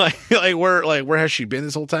or like where has she been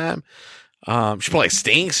this whole time? She probably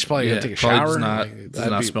stinks. She's probably gonna take a shower. Does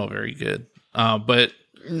not smell very good. But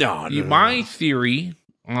no. My theory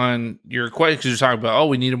on your question, because you're talking about, oh,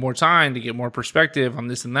 we needed more time to get more perspective on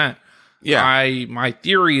this and that. Yeah. My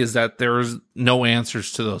theory is that there's no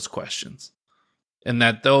answers to those questions. And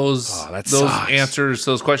that those answers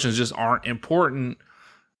to those questions just aren't important.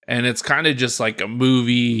 And it's kind of just like a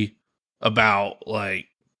movie about like,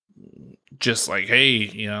 just like, hey,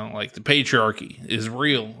 you know, like the patriarchy is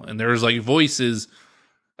real. And there's like voices.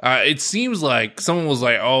 It seems like someone was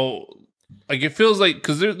like, oh, like it feels like,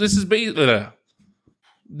 because this is based,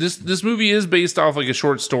 this movie is based off like a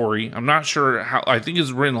short story. I'm not sure how, I think it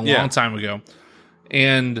was written a long time ago.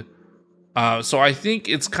 And so I think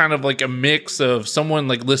it's kind of like a mix of someone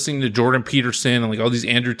like listening to Jordan Peterson and like all these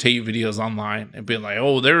Andrew Tate videos online and being like,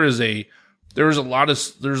 oh, there's a lot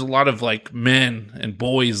of like men and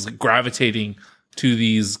boys like gravitating to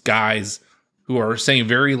these guys who are saying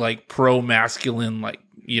very like pro-masculine, like,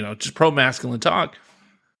 you know, just pro-masculine talk.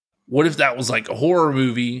 What if that was like a horror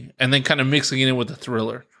movie and then kind of mixing it in with a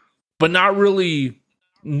thriller, but not really?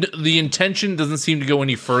 The intention doesn't seem to go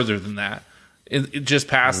any further than that. It just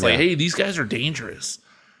passed like, hey, these guys are dangerous.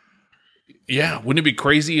 Yeah. Wouldn't it be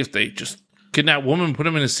crazy if they just kidnap women and put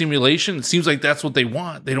them in a simulation? It seems like that's what they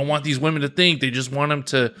want. They don't want these women to think. They just want them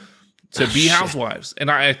to be housewives. And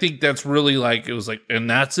I think that's really like, it was like, and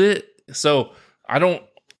that's it. So I don't.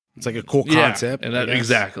 It's like a cool concept. And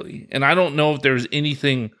exactly. And I don't know if there's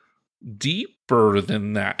anything deeper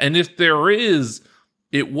than that. And if there is,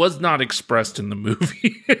 it was not expressed in the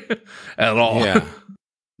movie at all. Yeah.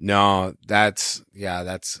 No, that's a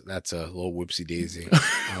little whoopsie daisy.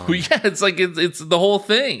 It's like it's the whole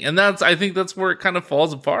thing. And I think that's where it kind of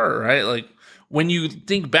falls apart, right? Like when you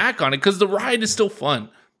think back on it, because the ride is still fun.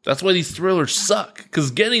 That's why these thrillers suck, because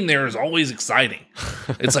getting there is always exciting.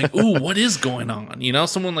 It's like, ooh, what is going on? You know,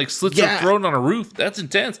 someone like slits their throat on a roof. That's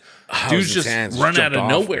intense. Dudes just run out of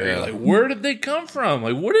nowhere. Yeah. Like, where did they come from?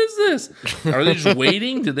 Like, what is this? Are they just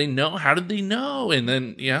waiting? Did they know? How did they know? And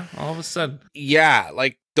then, all of a sudden. Yeah,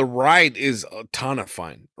 like the ride is a ton of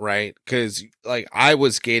fun, right? Because like I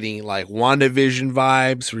was getting like WandaVision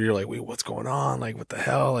vibes where you're like, wait, what's going on? Like, what the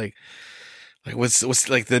hell? Like what's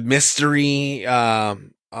like the mystery?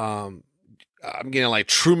 I'm getting like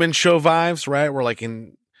Truman Show vibes, right? Where like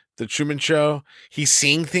in the Truman Show, he's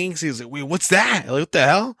seeing things. He's like, wait, what's that? Like, what the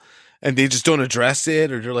hell? And they just don't address it,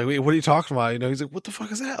 or they're like, wait, what are you talking about? You know, he's like, what the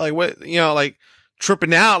fuck is that? Like, what, like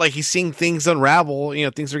tripping out, like he's seeing things unravel,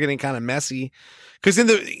 things are getting kind of messy. Cause in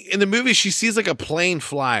the movie, she sees like a plane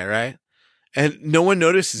fly, right? And no one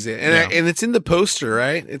notices it. And and it's in the poster,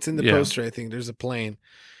 right? It's in the poster. I think there's a plane.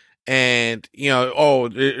 And,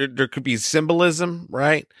 there could be symbolism,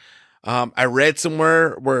 right? I read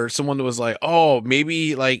somewhere where someone was like, oh,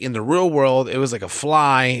 maybe like in the real world, it was like a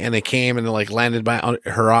fly and it came and it like landed by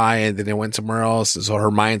her eye and then it went somewhere else. So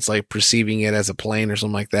her mind's like perceiving it as a plane or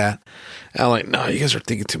something like that. And I'm like, no, you guys are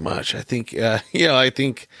thinking too much. I think, I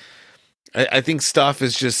think stuff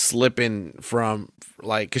is just slipping from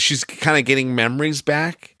like, cause she's kind of getting memories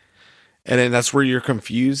back. and then that's where you're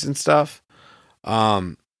confused and stuff.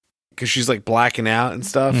 Because she's like blacking out and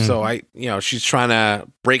stuff. So she's trying to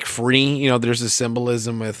break free. There's a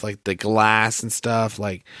symbolism with like the glass and stuff,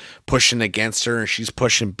 like pushing against her, and she's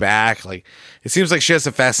pushing back. Like it seems like she has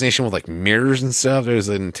a fascination with like mirrors and stuff. There's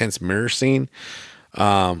an intense mirror scene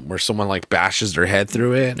where someone like bashes their head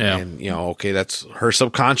through it, and that's her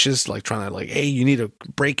subconscious like trying to like, hey, you need to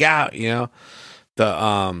break out.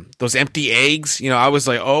 The those empty eggs, I was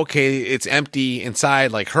like, oh, okay, it's empty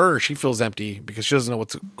inside. Like her, she feels empty because she doesn't know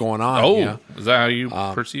what's going on. Oh, is that how you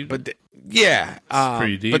perceive it? But yeah,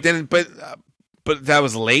 pretty deep. But then, but that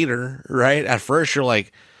was later, right? At first, you're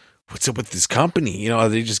like, what's up with this company? Are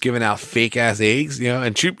they just giving out fake ass eggs?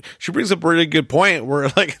 And she brings up a really good point where,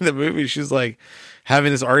 like in the movie, she's like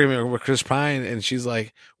having this argument with Chris Pine, and she's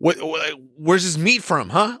like, where's this meat from?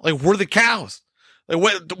 Huh? Like, where are the cows? Like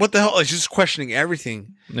what the hell? Like, she's just questioning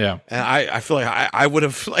everything. Yeah. And I feel like I would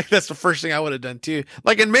have, like, that's the first thing I would have done too.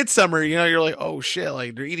 Like in Midsummer, you're like, oh shit,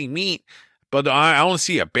 like they're eating meat, but I only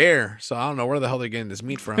see a bear, so I don't know where the hell they're getting this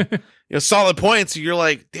meat from. Solid points. You're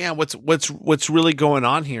like, damn, what's really going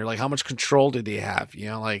on here? Like, how much control did they have?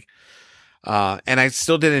 And I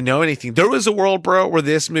still didn't know anything. There was a world, bro, where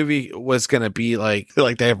this movie was gonna be like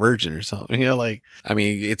Divergent or something. I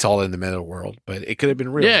mean, it's all in the meta world, but it could have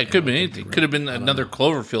been real. Yeah, it could have been anything. It could have been another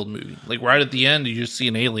Cloverfield movie. Like right at the end, you just see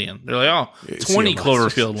an alien. They're like, oh, 20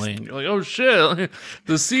 Cloverfield Lane. You're like, oh shit,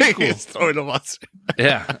 the sequel. It's throwing a monster.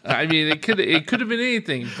 Yeah, I mean, it could have been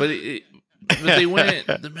anything, but they went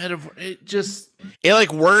the metaphor. It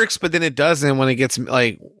like works, but then it doesn't when it gets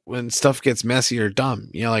like when stuff gets messy or dumb,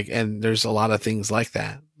 and there's a lot of things like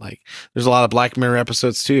that. Like there's a lot of Black Mirror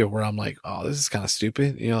episodes too, where I'm like, oh, this is kind of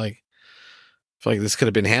stupid. Like I feel like this could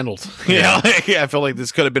have been handled. I feel like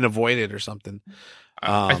this could have been avoided or something.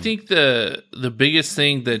 I think the biggest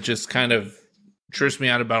thing that just kind of trips me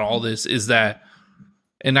out about all this is that,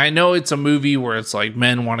 and I know it's a movie where it's like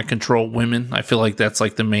men want to control women. I feel like that's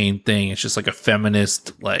like the main thing. It's just like a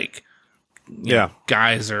feminist, like,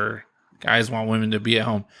 guys want women to be at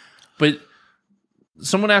home. But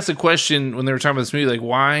someone asked a question when they were talking about this movie, like,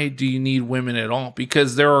 why do you need women at all?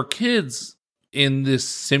 Because there are kids in this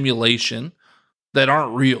simulation that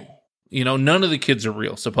aren't real. None of the kids are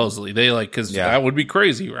real, supposedly. They because that would be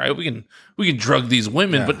crazy, right? We can drug these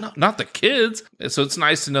women, but not the kids. So it's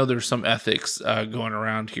nice to know there's some ethics going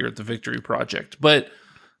around here at the Victory Project. But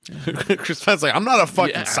Chris Pine's like, I'm not a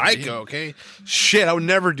fucking psycho, okay? Shit, I would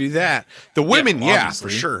never do that. The women, for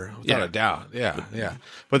sure, without a doubt, yeah.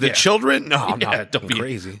 But the children, no, I'm not. Don't be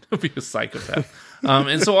crazy. Don't be a psychopath.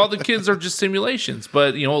 And so all the kids are just simulations.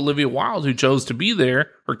 But Olivia Wilde, who chose to be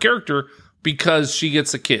there, her character, because she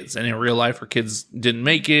gets the kids, and in real life her kids didn't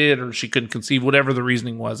make it, or she couldn't conceive, whatever the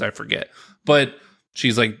reasoning was, I forget. But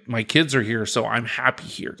she's like, my kids are here, so I'm happy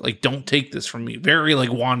here. Like, don't take this from me. Very like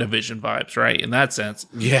WandaVision vibes, right? In that sense.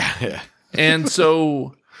 Yeah. And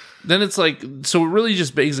so then it's like, so it really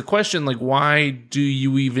just begs the question, like, why do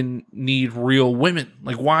you even need real women?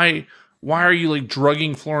 Like, why are you like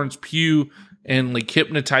drugging Florence Pugh and like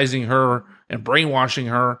hypnotizing her and brainwashing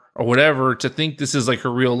her or whatever to think this is like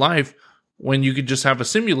her real life, when you could just have a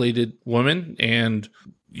simulated woman and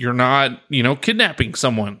you're not, kidnapping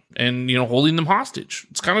someone and, holding them hostage?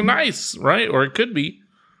 It's kind of nice, right? Or it could be.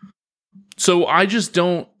 So I just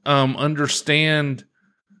don't understand.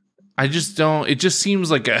 It just seems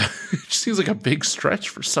like a big stretch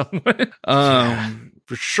for someone.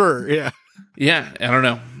 For sure. Yeah. Yeah. I don't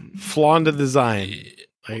know. Flaw in the design.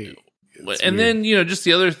 And then, just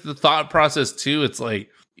the thought process too. It's like,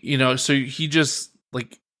 so he just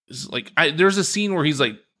there's a scene where he's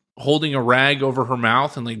like holding a rag over her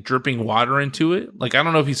mouth and like dripping water into it. Like, I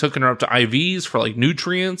don't know if he's hooking her up to IVs for like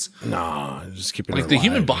nutrients. No, just keeping like her the alive,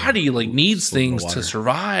 human body like needs things to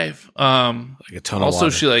survive. Like a ton also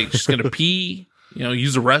of water. she's gonna pee,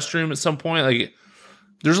 use the restroom at some point. Like,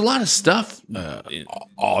 there's a lot of stuff.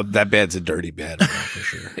 That bed's a dirty bed, for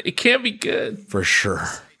sure. It can't be good. For sure.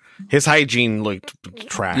 His hygiene looked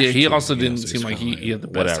trash. Yeah, he also didn't seem like he had the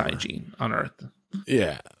best hygiene on earth.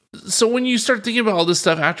 Yeah. So when you start thinking about all this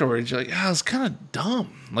stuff afterwards, you're like, it's kind of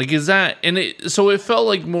dumb. Like, is that, and so it felt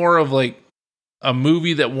like more of like a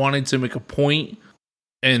movie that wanted to make a point,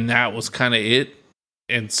 and that was kind of it.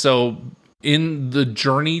 And so in the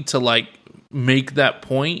journey to like make that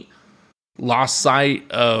point, lost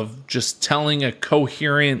sight of just telling a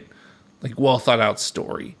coherent, like well thought out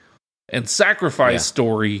story and sacrifice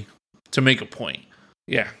story to make a point.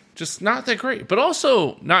 Yeah. Just not that great, but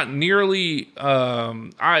also not nearly. When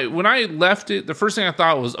I left it, the first thing I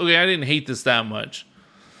thought was, okay, I didn't hate this that much.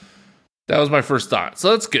 That was my first thought,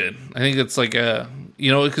 so that's good. I think it's like You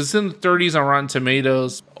know, because in the 30s on Rotten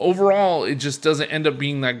Tomatoes. Overall, it just doesn't end up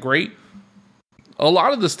being that great. A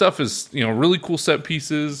lot of the stuff is, you know, really cool set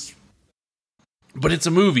pieces, but it's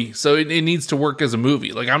a movie, so it needs to work as a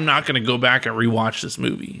movie. Like, I'm not going to go back and rewatch this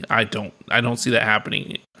movie. I don't see that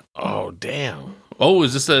happening. Oh, damn. Oh,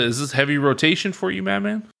 is this heavy rotation for you,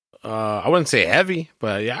 Madman? I wouldn't say heavy,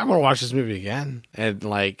 but yeah, I'm gonna watch this movie again and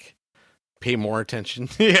like pay more attention.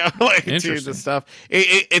 Like to the stuff.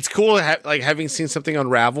 It's cool, like having seen something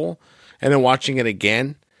unravel and then watching it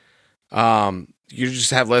again. You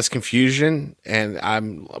just have less confusion, and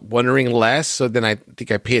I'm wondering less. So then I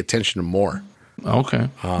think I pay attention to more. Okay.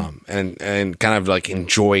 And kind of like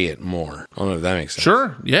enjoy it more. I don't know if that makes sense.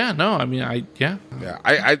 Sure. Yeah. No. I mean, I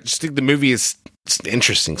just think the movie is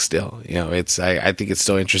interesting still. You know, I think it's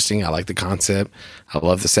still interesting. I like the concept. I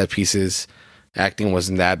love the set pieces. Acting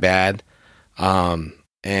wasn't that bad.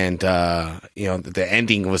 And you know, the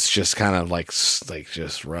ending was just kind of like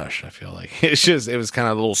just rush. I feel like it was kind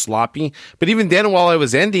of a little sloppy. But even then, while it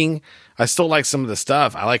was ending, I still like some of the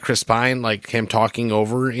stuff. I like Chris Pine, like him talking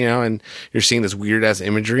over, you know, and you're seeing this weird ass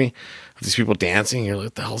imagery of these people dancing. You're like,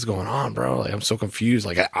 what the hell's going on, bro? Like, I'm so confused.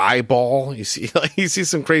 Like an eyeball. You see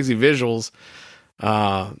some crazy visuals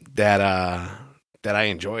that I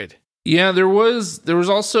enjoyed. Yeah, there was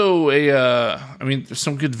also there's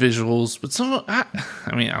some good visuals, but I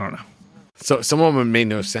don't know. So some of them made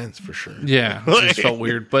no sense for sure. Yeah, it just felt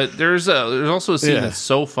weird. But there's also a scene that's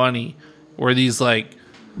so funny where there's like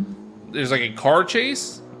a car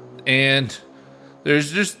chase and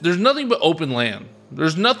there's nothing but open land.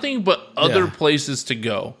 There's nothing but other places to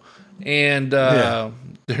go. And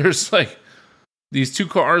there's like these two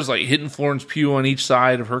cars like hitting Florence Pugh on each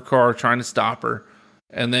side of her car trying to stop her.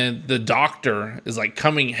 And then the doctor is like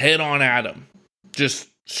coming head on at him, just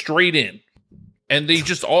straight in. And they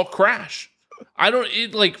just all crash.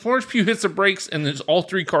 Like Florence Pugh hits the brakes and then all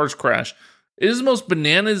three cars crash. It is the most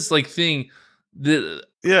bananas like thing that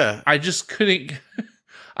I just couldn't.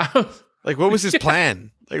 Like, what was his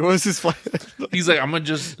plan? Like, what was his plan? He's like, I'm gonna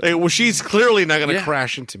just. Like, well, she's clearly not gonna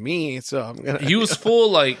crash into me, so I'm gonna. He was full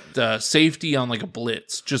like the safety on like a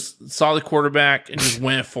blitz. Just saw the quarterback and just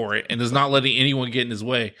went for it, and is not letting anyone get in his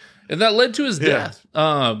way. And that led to his death,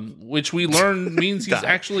 which we learned means he's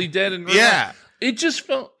actually dead. And it just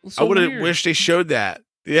felt. So I would have weird. wished they showed that.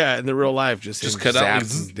 Yeah, in the real life, just cut out.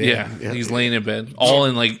 He's laying in bed, all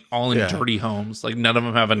in dirty homes. Like none of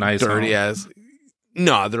them have a nice dirty home. As.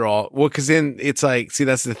 No, they're all because then it's like, see,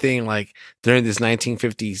 that's the thing. Like during this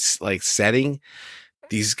 1950s like setting,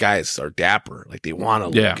 these guys are dapper. Like they want to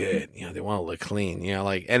look good. You know, they want to look clean. You know,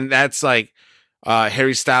 like, and that's like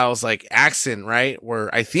Harry Styles like accent, right?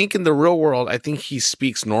 Where I think in the real world, I think he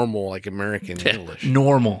speaks normal like American English,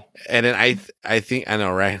 normal. And then I think I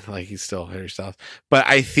know, right? Like he's still Harry Styles, but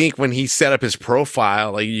I think when he set up his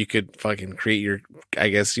profile, like you could fucking create your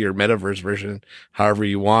metaverse version however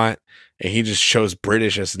you want. And he just chose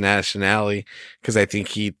British as a nationality because I think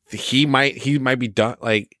he might be done.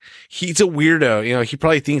 Like he's a weirdo, you know. He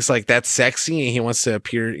probably thinks like that's sexy, and he wants to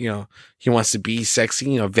appear, you know. He wants to be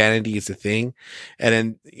sexy, you know. Vanity is a thing, and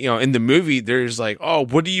then you know in the movie there's like, oh,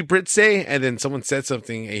 what do you Brits say? And then someone said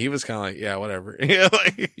something, and he was kind of like, yeah, whatever,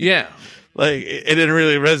 like it didn't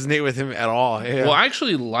really resonate with him at all. Yeah. Well, I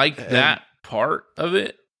actually like that part of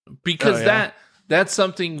it because that's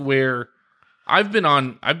something where. I've been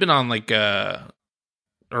on like I've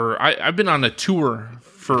been on a tour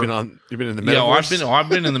for. You've been in the metaverse. Yeah, I've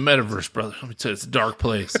been in the metaverse, brother. Let me tell you, it's a dark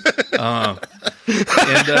place. No,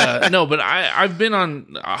 but I've been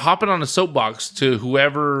on hopping on a soapbox to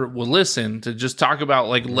whoever will listen to just talk about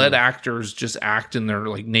like let actors just act in their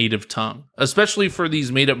like native tongue, especially for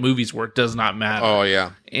these made up movies where it does not matter. Oh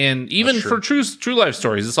yeah, and even for true life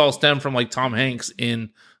stories, this all stemmed from like Tom Hanks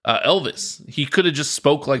in. Elvis, he could have just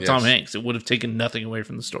spoke like Tom Hanks. It would have taken nothing away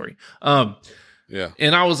from the story. And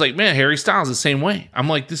I was like, man, Harry Styles the same way. I'm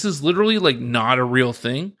like, this is literally like not a real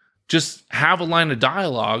thing. Just have a line of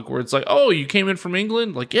dialogue where it's like, oh, you came in from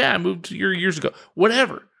England? Like, yeah, I moved here years ago.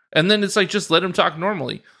 Whatever. And then it's like, just let him talk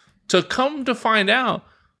normally. To come to find out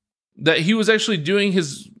that he was actually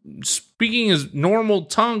speaking his normal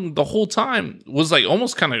tongue the whole time was like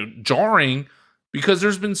almost kind of jarring. Because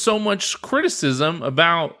there's been so much criticism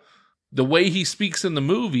about the way he speaks in the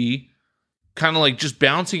movie, kind of like just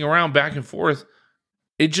bouncing around back and forth.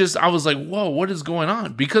 I was like, whoa, what is going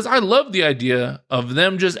on? Because I love the idea of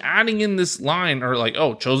them just adding in this line or like,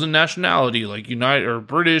 oh, chosen nationality, like United or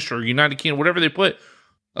British or United Kingdom, whatever they put.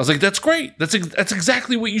 I was like, that's great. That's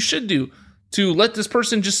exactly what you should do, to let this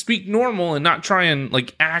person just speak normal and not try and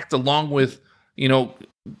like act along with, you know,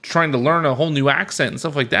 trying to learn a whole new accent and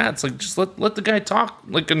stuff like that. It's like, just let the guy talk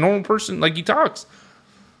like a normal person, like he talks.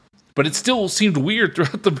 but it still seemed weird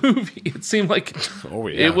throughout the movie. It seemed like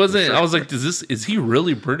it wasn't. Sure. I was like, is he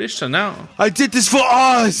really British? So now I did this for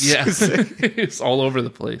us. Yeah, it's all over the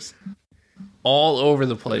place. All over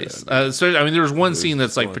the place. So I mean, there was one scene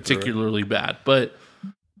that's like particularly bad, but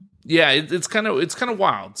yeah, it's kind of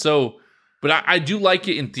wild. So, but I do like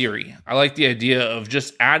it in theory. I like the idea of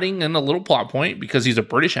just adding in a little plot point because he's a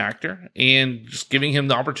British actor and just giving him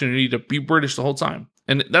the opportunity to be British the whole time,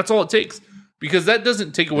 and that's all it takes. Because that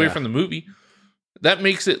doesn't take away from the movie. That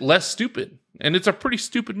makes it less stupid. And it's a pretty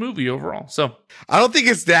stupid movie overall. So I don't think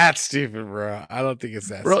it's that stupid, bro. I don't think it's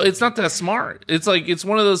that bro, stupid. It's not that smart. It's like it's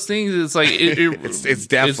one of those things. It's like it's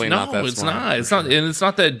definitely not that smart. It's not, and it's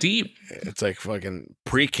not that deep. It's like fucking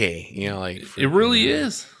pre-K, like it really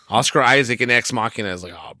is. Oscar Isaac and Ex Machina is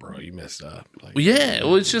like, oh bro, you messed up. Like,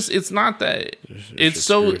 well, it's not that. It's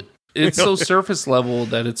so surface level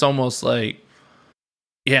that it's almost like,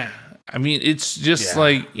 yeah. I mean, it's just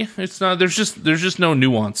like, it's not, there's just no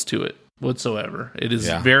nuance to it whatsoever. It is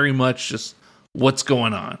very much just what's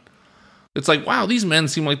going on. It's like, wow, these men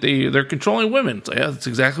seem like they're controlling women. It's like, yeah, that's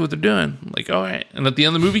exactly what they're doing. I'm like, all right. And at the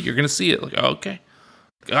end of the movie, you're going to see it. Like, oh, okay.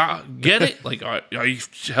 Get it? Like,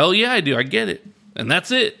 hell yeah, I do. I get it. And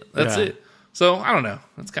that's it. That's it. So I don't know.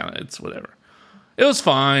 It's whatever. It was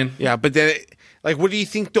fine. Yeah. But then like, what do you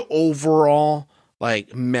think the overall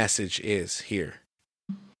like message is here?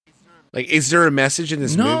 Like, is there a message in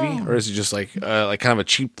this movie, or is it just like kind of a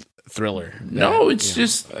cheap thriller? No, it's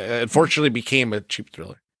just unfortunately became a cheap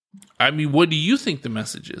thriller. I mean, what do you think the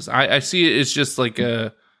message is? I see it as just like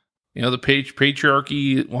the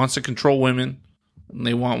patriarchy wants to control women, and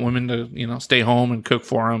they want women to stay home and cook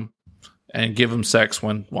for them and give them sex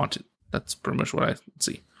when wanted. That's pretty much what I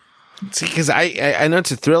see. See, because I know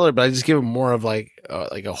it's a thriller, but I just give it more of like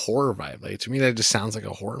a horror vibe. Like to me, that just sounds like a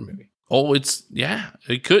horror movie. Oh,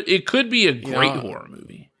 it could be a great horror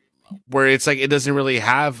movie where it's like it doesn't really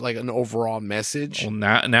have like an overall message. Well,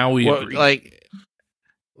 now we agree.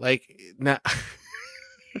 Like now,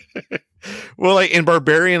 well, like in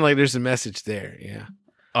Barbarian, like there's a message there. Yeah.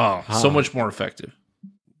 Oh, so much more effective.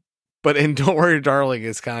 But in Don't Worry, Darling,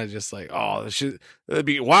 it's kind of just like, oh, that'd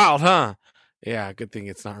be wild, huh? Yeah, good thing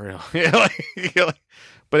it's not real.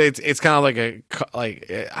 But it's kind of like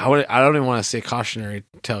I don't even want to say cautionary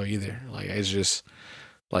tale either. Like it's just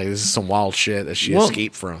like this is some wild shit that she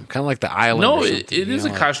escaped from, kind of like The Island. No, it is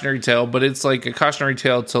a cautionary tale, but it's like a cautionary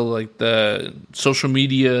tale to like the social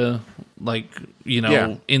media, like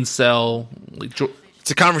incel. Like,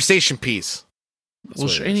 it's a conversation piece. Well,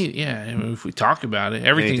 sure, if we talk about it,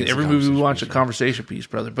 every movie we watch a conversation piece,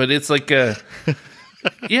 brother. But it's like a.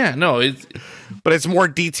 But it's more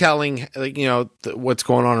detailing, like what's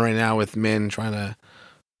going on right now with men trying to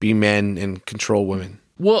be men and control women.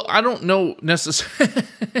 Well, I don't know necessarily.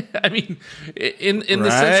 I mean, in the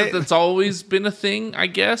sense that that's always been a thing, I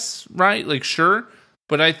guess, right? Like, sure,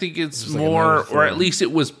 but I think it's more, or at least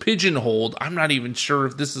it was pigeonholed. I'm not even sure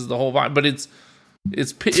if this is the whole vibe, but it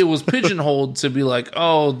was pigeonholed to be like,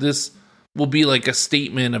 oh, this will be like a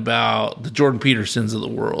statement about the Jordan Petersons of the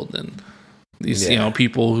world and. These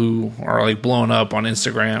people who are like blowing up on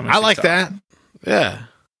Instagram. I like that. Yeah.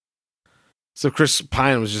 So Chris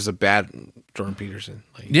Pine was just a bad Jordan Peterson.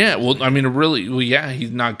 He's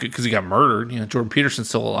not good because he got murdered. Jordan Peterson's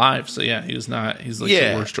still alive, so he was not. He's like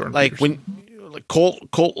the worst Jordan. Like Peterson. when like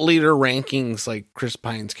cult leader rankings, like Chris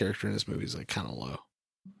Pine's character in this movie is like kind of low.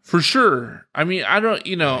 For sure. I mean, I don't,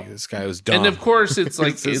 like this guy was dumb. And of course, it's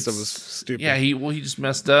like it was stupid. Yeah, he just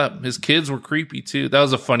messed up. His kids were creepy too. That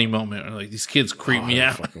was a funny moment. Like these kids creep me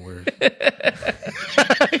out. Fucking weird.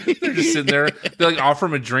 They're just sitting there. They like offer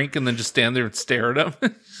him a drink and then just stand there and stare at him.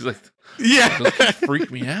 She's like, those kids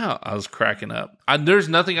freak me out. I was cracking up. There's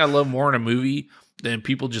nothing I love more in a movie than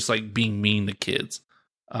people just like being mean to kids.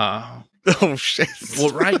 Oh shit! Well,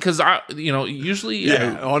 right? Because usually,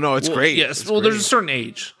 it's great. Yes. It's well, great. there's a certain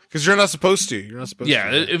age because you're not supposed to. You're not supposed to.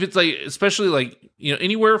 Yeah, if it's like, especially like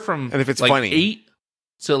anywhere from and if it's like funny 8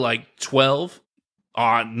 to like 12,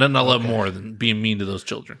 nothing I love more than being mean to those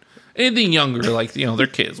children. Anything younger, like they're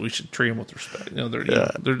kids. We should treat them with respect.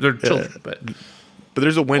 They're children, but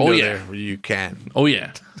there's a window there where you can. Oh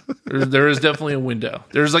yeah. There is definitely a window.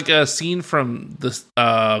 There's like a scene from this.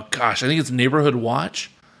 I think it's Neighborhood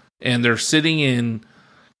Watch. And they're sitting in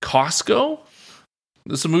Costco.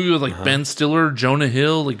 This is a movie with like Ben Stiller, Jonah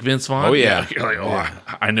Hill, like Vince Vaughn. Oh yeah, you're like,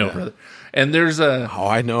 I know, brother. And there's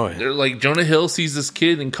I know it. They're like Jonah Hill sees this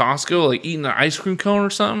kid in Costco like eating an ice cream cone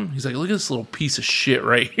or something. He's like, look at this little piece of shit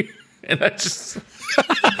right here, and that just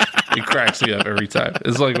it cracks me up every time.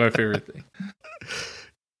 It's like my favorite thing.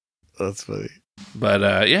 That's funny.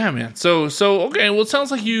 But yeah, man. So okay. Well, it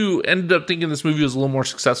sounds like you ended up thinking this movie was a little more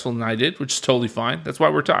successful than I did, which is totally fine. That's why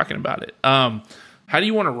we're talking about it. How do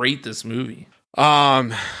you want to rate this movie?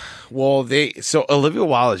 Well, so Olivia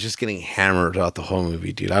Wilde is just getting hammered throughout the whole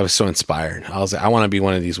movie, dude. I was so inspired. I was like, I want to be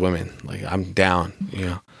one of these women. Like, I'm down. You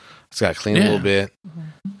know, just got to clean a little bit,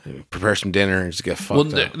 prepare some dinner, and just get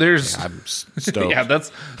fucked up. There's, I'm stoked. Yeah,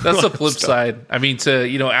 that's the flip side. I mean,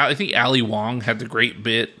 I think Ali Wong had the great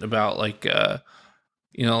bit about like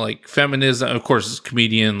feminism. Of course, it's a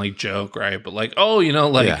comedian like joke, right? But like,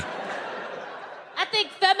 I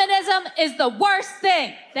think feminism is the worst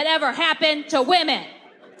thing that ever happened to women.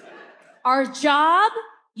 Our job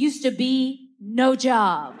used to be no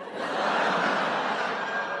job.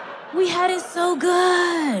 We had it so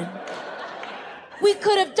good. We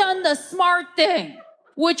could have done the smart thing,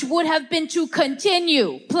 which would have been to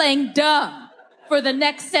continue playing dumb for the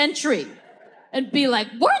next century and be like,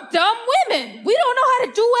 we're dumb women. We don't know how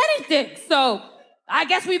to do anything. So I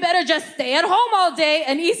guess we better just stay at home all day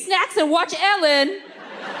and eat snacks and watch Ellen.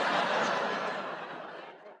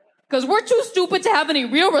 Because we're too stupid to have any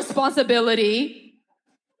real responsibility.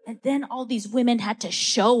 And then all these women had to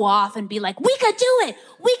show off and be like, we could do it.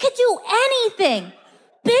 We could do anything.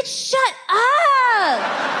 Bitch, shut up.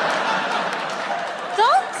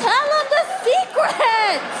 Don't tell them the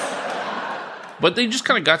secrets. But they just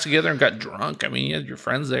kind of got together and got drunk. I mean, you had your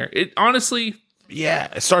friends there. It honestly...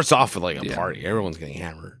 Yeah, it starts off with like a party. Everyone's getting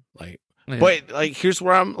hammered. But like, here's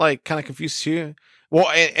where I'm like kind of confused too. Well,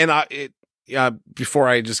 before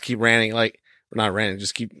I just keep ranting, not ranting,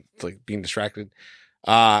 just keep like being distracted.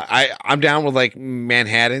 I'm down with like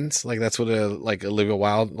Manhattans, like that's what like Olivia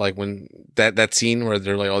Wilde, like when that scene where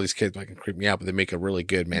they're like all these kids like creep me out, but they make a really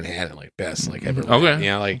good Manhattan, like best like ever. Okay,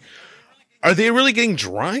 yeah, like are they really getting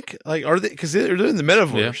drunk? Like are they? Because they're in the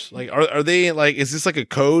metaverse. Yeah. Like are they like? Is this like a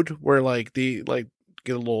code where like they like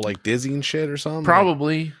get a little like dizzy and shit or something?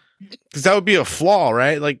 Probably. Because that would be a flaw,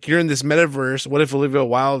 right? Like you're in this metaverse. What if Olivia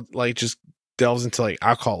Wilde like just delves into like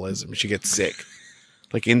alcoholism and she gets sick?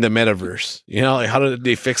 Like in the metaverse, like how did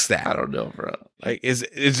they fix that? I don't know, bro. Like, is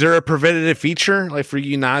there a preventative feature like for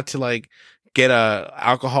you not to like get a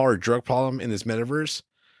alcohol or drug problem in this metaverse?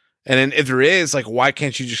 And then if there is, like, why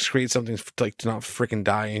can't you just create something like to not freaking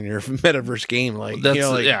die in your metaverse game? Like, that's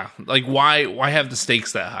like why have the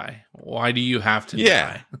stakes that high? Why do you have to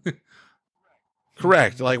die?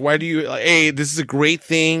 Correct. Like, why do you like? Hey, this is a great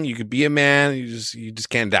thing. You could be a man. You just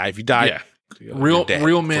can't die. If you die. Yeah.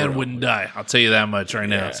 Real man wouldn't die. I'll tell you that much right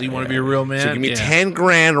now. So you want to be a real man? So give me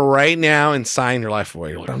 $10,000 right now and sign your life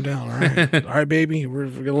away. You're like, I'm down. All right, all right, baby. We're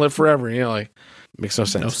gonna live forever. Like, makes no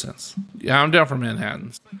sense. No sense. Yeah, I'm down for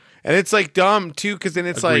Manhattans. And it's like dumb too, because then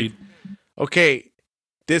it's Agreed. like, okay,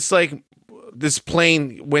 this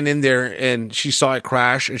plane went in there and she saw it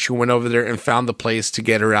crash and she went over there and found the place to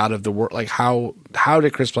get her out of the world. Like how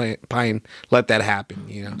did Chris Pine let that happen?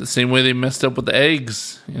 The same way they messed up with the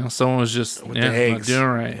eggs. Someone was just not doing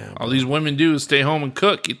right. Yeah, all these women do is stay home and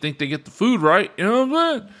cook. You think they get the food right? You know what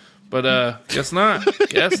I'm saying? But guess not.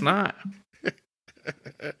 Guess not.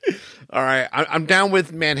 All right, I'm down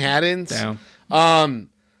with Manhattans. Down.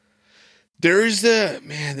 There's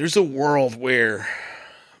a world where.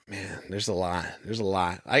 Man, there's a lot.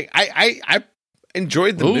 I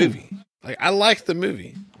enjoyed the movie. Like I liked the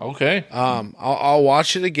movie. Okay. I'll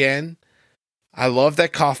watch it again. I love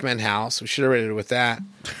that Kaufman house. We should have rated it with that.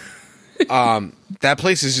 That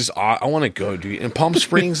place is just. I want to go, dude. And Palm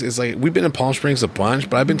Springs is like we've been in Palm Springs a bunch,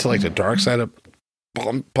 but I've been to like the dark side of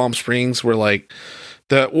Palm Springs, where like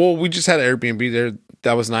we just had an Airbnb there.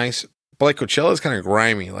 That was nice. But like Coachella is kind of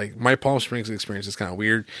grimy. Like my Palm Springs experience is kind of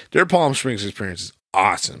weird. Their Palm Springs experience is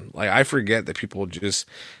awesome. Like I forget that people just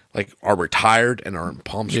like are retired and are in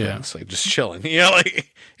Palm Springs, like just chilling.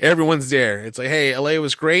 Like everyone's there. It's like, hey, LA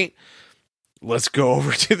was great. Let's go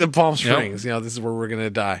over to the Palm Springs. This is where we're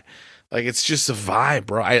gonna die. Like it's just a vibe,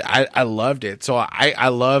 bro. I loved it. So I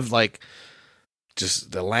love like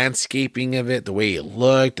just the landscaping of it, the way it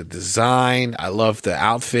looked, the design. I love the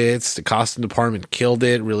outfits. The costume department killed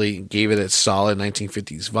it. Really gave it a solid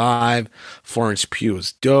 1950s vibe. Florence Pugh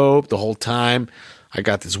was dope the whole time. I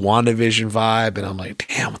got this WandaVision vibe, and I'm like,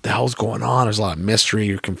 damn, what the hell's going on? There's a lot of mystery.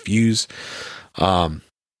 You're confused.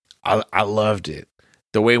 I loved it.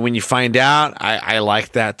 The way when you find out, I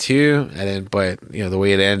liked that too. And then, but the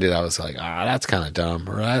way it ended, I was like, that's kind of dumb,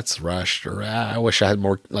 or that's rushed, or I wish I had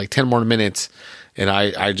more, like 10 more minutes. And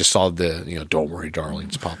I just saw the, Don't Worry, Darling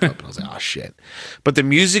just pop up, and I was like, oh shit. But the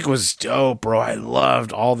music was dope, bro. I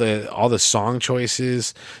loved all the song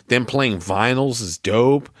choices. Them playing vinyls is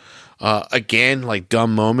dope. Again, like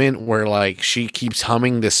dumb moment where like she keeps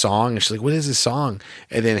humming this song and she's like, "What is this song?"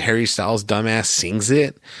 And then Harry Styles dumbass sings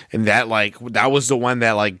it, and that was the one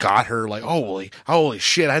that like got her like, holy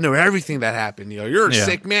shit, I know everything that happened. You're a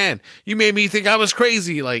sick man. You made me think I was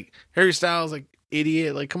crazy. Like Harry Styles, like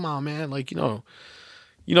idiot. Like come on, man. Like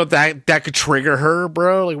that could trigger her,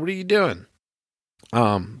 bro. Like what are you doing?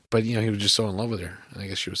 But he was just so in love with her, and I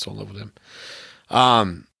guess she was so in love with him.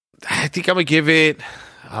 I think I'm gonna give it.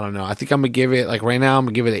 I don't know. I think I'm gonna give it like right now. I'm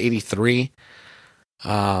gonna give it an 83.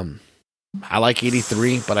 I like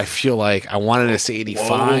 83, but I feel like I wanted to say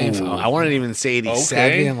 85. I wanted to even say 87.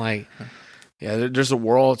 Okay. Like, yeah, there's a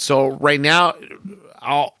world. So right now,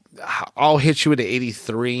 I'll hit you with an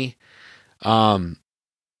 83.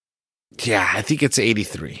 Yeah, I think it's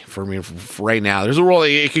 83 for me for right now. There's a world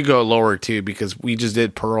it could go lower too because we just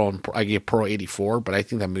did Pearl and I gave Pearl 84, but I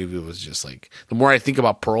think that movie was just like the more I think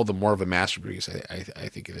about Pearl, the more of a masterpiece I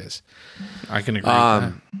think it is. I can agree with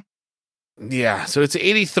that. Yeah, so it's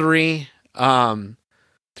 83.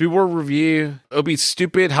 3-word review. It'll be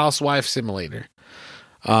Stupid Housewife Simulator.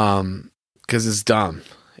 Because it's dumb.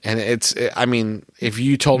 And I mean, if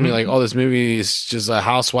you told me like, oh, this movie is just a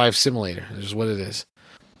housewife simulator, that's just what it is.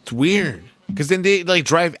 It's weird. Because then they like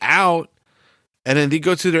drive out and then they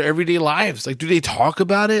go to their everyday lives. Like, do they talk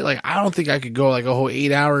about it? Like, I don't think I could go like a whole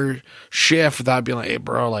 8-hour shift without being like, hey,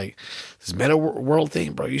 bro, like this meta world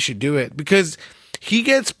thing, bro, you should do it. Because he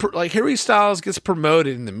gets like Harry Styles gets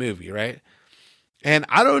promoted in the movie, right? And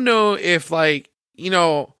I don't know if like,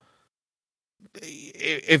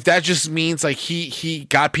 if that just means like he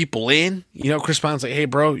got people in, Chris Pine's like, hey,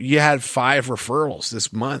 bro, you had 5 referrals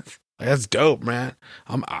this month. Like, that's dope, man.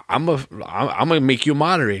 I'm gonna make you a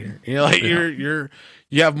moderator. You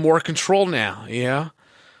have more control now.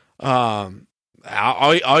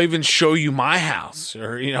 I'll even show you my house,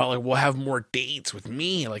 or like we'll have more dates with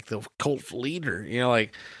me, like the cult leader.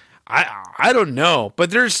 Like I don't know, but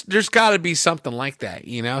there's got to be something like that.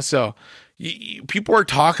 So people are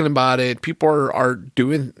talking about it. People are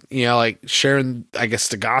doing, like sharing, I guess,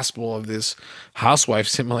 the gospel of this housewife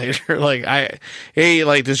simulator. Like, hey,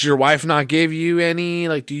 like, does your wife not give you any?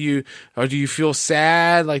 Like, do you feel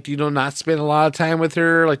sad? Like, do you not spend a lot of time with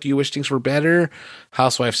her? Like, do you wish things were better?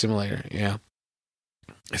 Housewife simulator. Yeah.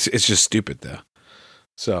 It's just stupid though.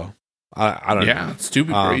 So I don't know. Yeah, it's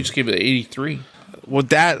stupid, bro. You just gave it 83. Well,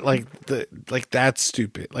 that's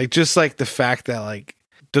stupid. Like, just like the fact that like,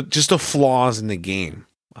 just the flaws in the game.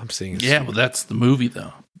 I'm saying. Yeah, stupid. Well, that's the movie,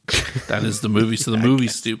 though. That is the movie. So the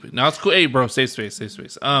movie's stupid. Now it's cool. Hey, bro, save space.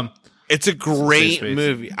 It's a great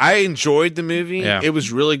movie. I enjoyed the movie. Yeah. It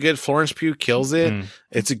was really good. Florence Pugh kills it.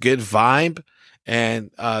 It's a good vibe,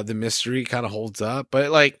 and the mystery kind of holds up.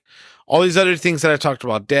 But like all these other things that I talked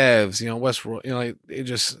about, devs, Westworld, like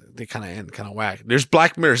they kind of end kind of whack. There's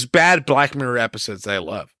bad Black Mirror episodes that I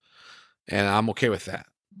love, and I'm okay with that.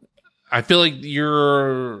 I feel like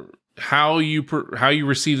how you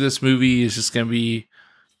receive this movie is just going to be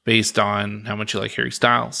based on how much you like Harry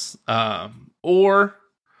Styles, or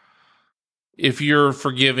if you're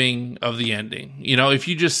forgiving of the ending. If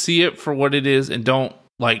you just see it for what it is and don't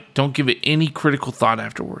give it any critical thought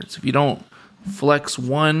afterwards. If you don't flex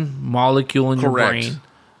one molecule in your brain,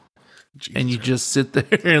 and you just sit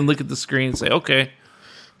there and look at the screen and say, "Okay,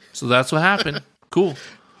 so that's what happened. Cool."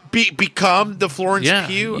 Become the Florence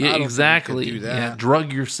Pugh? Yeah, exactly. Do that. Yeah,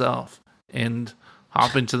 drug yourself and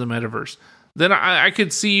hop into the metaverse. Then I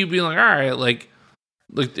could see you being like, all right, like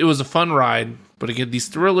it was a fun ride, but again, these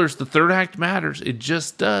thrillers, the third act matters. It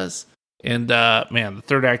just does. And man, the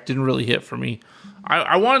third act didn't really hit for me.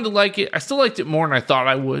 I wanted to like it. I still liked it more than I thought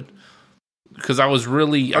I would, because I was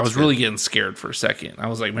really getting scared for a second. I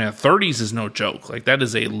was like, man, 30s is no joke. Like, that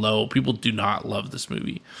is a low. People do not love this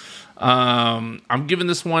movie. I'm giving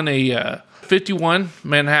this one a 51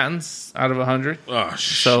 Manhattans out of 100. Oh,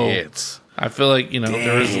 shit. I feel like,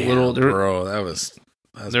 there was a little... Bro, that's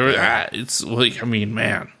bad. It's like, I mean,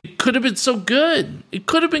 man, it could have been so good. It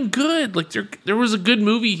could have been good. Like, there was a good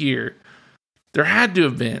movie here. There had to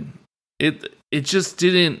have been. It just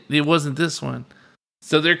didn't... It wasn't this one.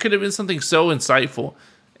 So there could have been something so insightful.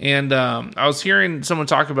 And I was hearing someone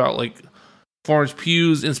talk about, like, Florence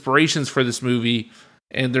Pugh's inspirations for this movie.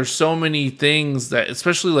 And there's so many things that,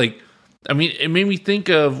 especially like, I mean, it made me think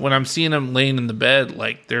of when I'm seeing them laying in the bed,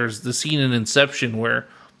 like there's the scene in Inception where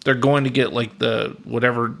they're going to get like the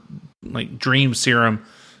whatever, like dream serum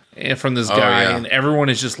from this guy. And everyone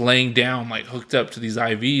is just laying down, like hooked up to these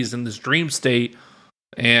IVs in this dream state.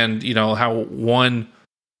 And how one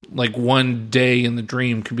day in the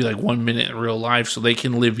dream can be like 1 minute in real life. So they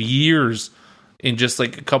can live years in just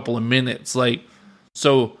like a couple of minutes. Like,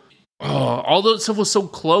 so all that stuff was so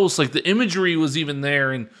close. Like the imagery was even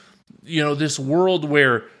there, and this world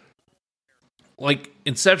where, like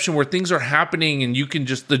Inception, where things are happening, and you can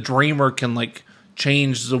the dreamer can like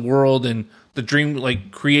change the world, and the dream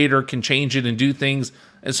like creator can change it and do things.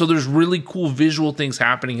 And so there's really cool visual things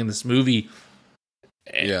happening in this movie.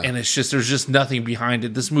 And it's there's just nothing behind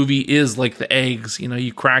it. This movie is like the eggs,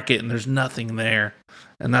 you crack it and there's nothing there.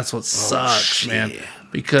 And that's what sucks, man.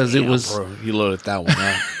 Because it was, bro, you loaded that one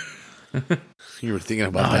up. You were thinking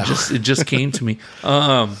about that. It just came to me.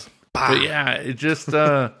 But yeah, it just,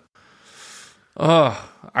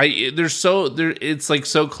 it's like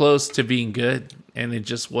so close to being good, and it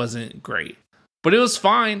just wasn't great. But it was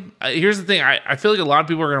fine. Here's the thing. I feel like a lot of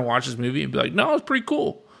people are going to watch this movie and be like, no, it's pretty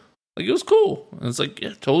cool. Like, it was cool. And it's like,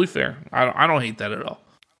 yeah, totally fair. I don't hate that at all.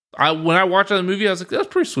 When I watched the movie, I was like, that's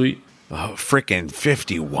pretty sweet. Oh, freaking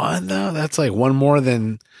 51 though. That's like one more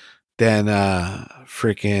than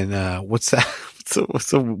freaking what's that?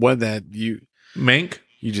 What's the one that you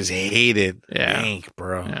just hated? Yeah, Mank,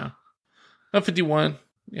 bro. Yeah, 51.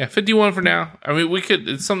 Yeah, 51 for now. I mean,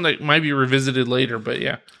 it's something that might be revisited later, but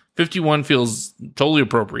yeah, 51 feels totally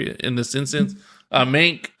appropriate in this instance.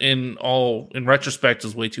 Mank, in retrospect,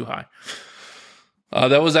 is way too high.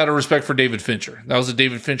 That was out of respect for David Fincher. That was a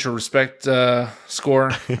David Fincher respect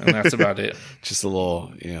score, and that's about it. Just a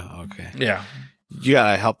little, okay. Yeah. You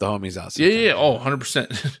gotta help the homies out sometimes. Yeah. Oh,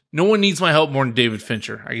 100%. No one needs my help more than David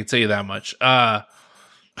Fincher. I can tell you that much.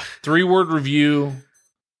 3-word review.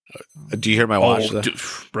 Do you hear my watch?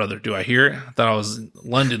 Brother, do I hear it? I thought I was in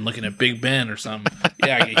London looking at Big Ben or something.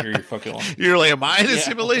 Yeah, I can hear your fucking one. You're like, am I in a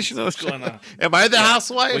simulation? What's going on? Am I the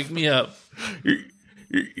housewife? Wake me up.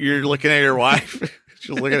 You're looking at your wife.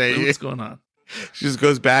 She's looking at you. What's going on? She just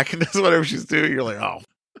goes back and does whatever she's doing. You're like, oh,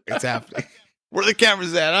 it's happening. Where the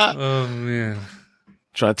cameras at, huh? Oh, man.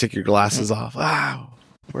 Try to take your glasses off. Wow.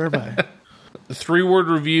 Where am I? The 3-word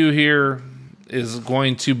review here is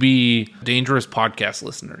going to be dangerous podcast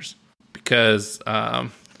listeners, because Harry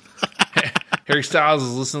Styles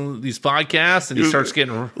is listening to these podcasts and he starts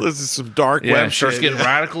getting listen to some dark web starts shit. Getting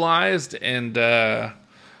radicalized. And I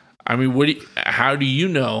mean, how do you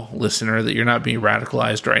know, listener, that you're not being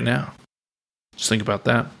radicalized right now? Just think about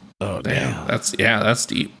that. Oh, damn. That's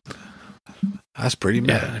deep. That's pretty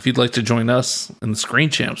mad. Yeah, if you'd like to join us in the Screen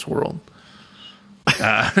Champs world.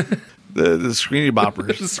 The screeny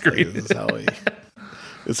boppers.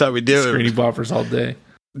 That's how we do it. Screeny boppers all day.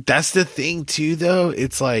 That's the thing too, though.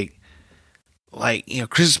 It's like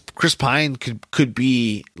Chris Pine could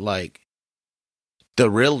be like the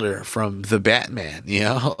Riddler from the Batman.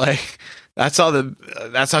 Like that's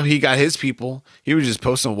how he got his people. He was just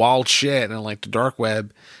posting wild shit and like the dark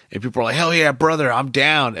web, and people are like, "Hell yeah, brother, I'm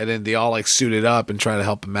down!" And then they all like suited up and try to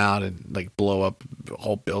help him out and like blow up the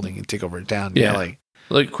whole building and take over a town. Yeah,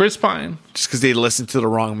 like Chris Pine, just because they listened to the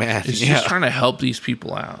wrong man. He's just trying to help these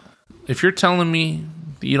people out. If you're telling me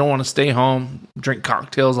that you don't want to stay home, drink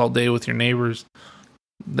cocktails all day with your neighbors,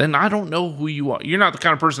 then I don't know who you are. You're not the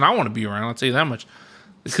kind of person I want to be around. I'll tell you that much.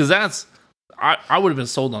 Because I would have been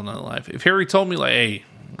sold on that life. If Harry told me like, "Hey,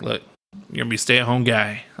 look, you're gonna be a stay-at-home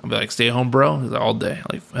guy," I'd be like, "Stay-at-home, bro?" He's like, "All day."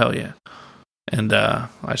 Like, hell yeah. And I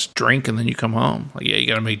just drink and then you come home. Like, yeah, you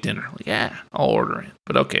gotta make dinner. Like, yeah, I'll order it.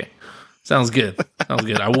 But okay. Sounds good.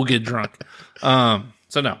 I will get drunk.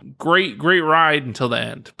 So no, great ride until the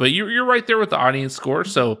end. But you're right there with the audience score,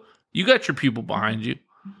 so you got your people behind you,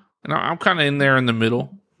 and I'm kind of in there in the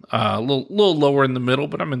middle, a little lower in the middle,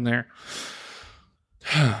 but I'm in there.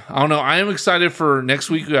 I don't know. I am excited for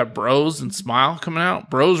next week. We got Bros and Smile coming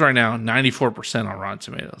out. Bros right now 94% on Rotten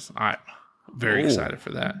Tomatoes. I'm very excited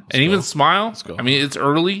for that, and even Smile. I mean, it's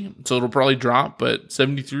early, so it'll probably drop, but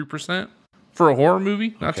 73% for a horror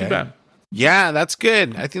movie, not too bad. Yeah, that's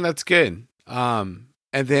good. I think that's good. And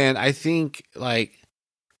then I think like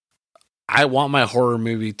I want my horror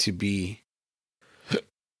movie to be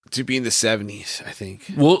in the 70s, I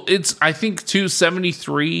think. Well, I think too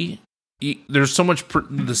 73, there's so much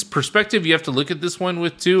this perspective you have to look at this one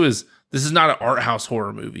with too, is this is not an art house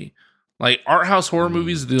horror movie. Like art house horror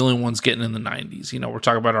movies are the only ones getting in the 90s. We're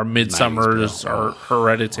talking about our Midsummers, our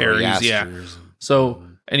Hereditaries, yeah. So,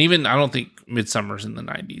 and even I don't think Midsummer's in the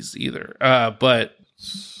 90s either. But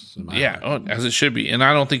yeah, as it should be. And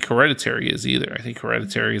I don't think Hereditary is either. I think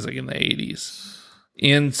Hereditary is like in the 80s.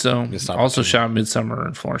 And so also shot Midsummer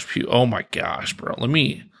and Florence Pugh. Oh my gosh, bro. Let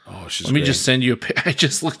me just send you I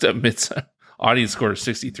just looked up Midsummer. Audience score is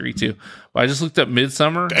 63 too. But I just looked up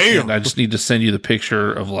Midsummer. Damn. And I just need to send you the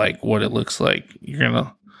picture of like what it looks like. You're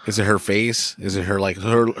gonna. Is it her face? Is it her like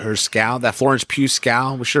her scowl? That Florence Pugh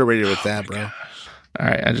scowl? We should have rated with that, bro. Gosh. All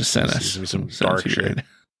right, I just sent us some dark shit.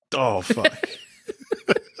 Oh fuck.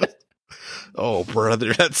 Oh,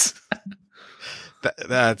 brother, that's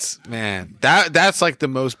man. That's like the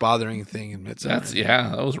most bothering thing in Midsommar.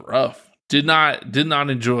 That was rough. Did not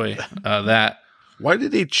enjoy that. Why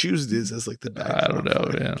did they choose this as like the I don't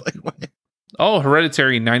know, man. Like, oh,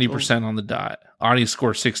 Hereditary 90% on the dot. Audience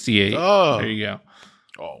score 68. Oh, there you go.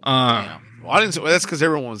 Oh, damn. Well, that's because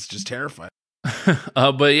everyone was just terrified.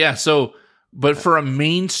 But yeah, but for a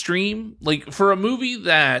mainstream, like for a movie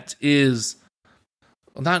that is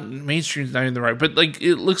not mainstream, is not even the right, but like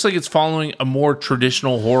it looks like it's following a more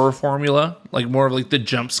traditional horror formula, like more of like the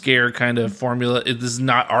jump scare kind of formula. It is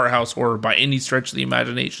not art house horror by any stretch of the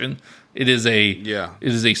imagination. It is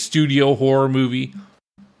a studio horror movie.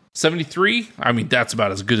 73. I mean, that's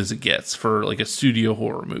about as good as it gets for like a studio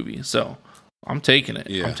horror movie. So I'm taking it.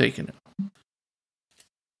 Yeah. I'm taking it.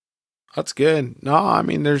 That's good. No, I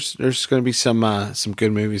mean, there's going to be some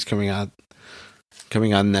good movies coming out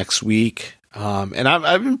next week. And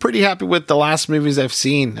I've been pretty happy with the last movies I've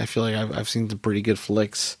seen. I feel like I've seen some pretty good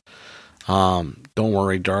flicks. Don't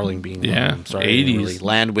Worry, Darling being I'm sorry, 80s. I didn't really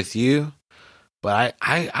land with you, but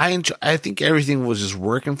I enjoy, I think everything was just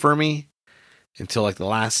working for me until like the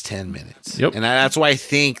last 10 minutes. Yep. And that's why I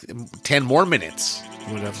think 10 more minutes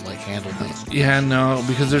would have like handled it. Yeah, no,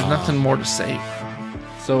 because there's nothing more to say.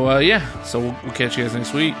 So so we'll catch you guys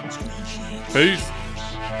next week. Peace.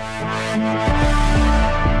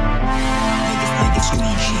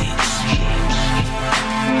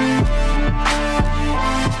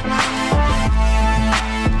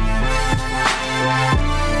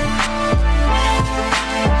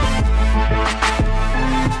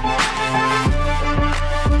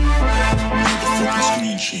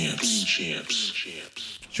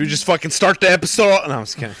 Should we just fucking start the episode? No, I'm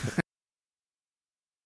just kidding.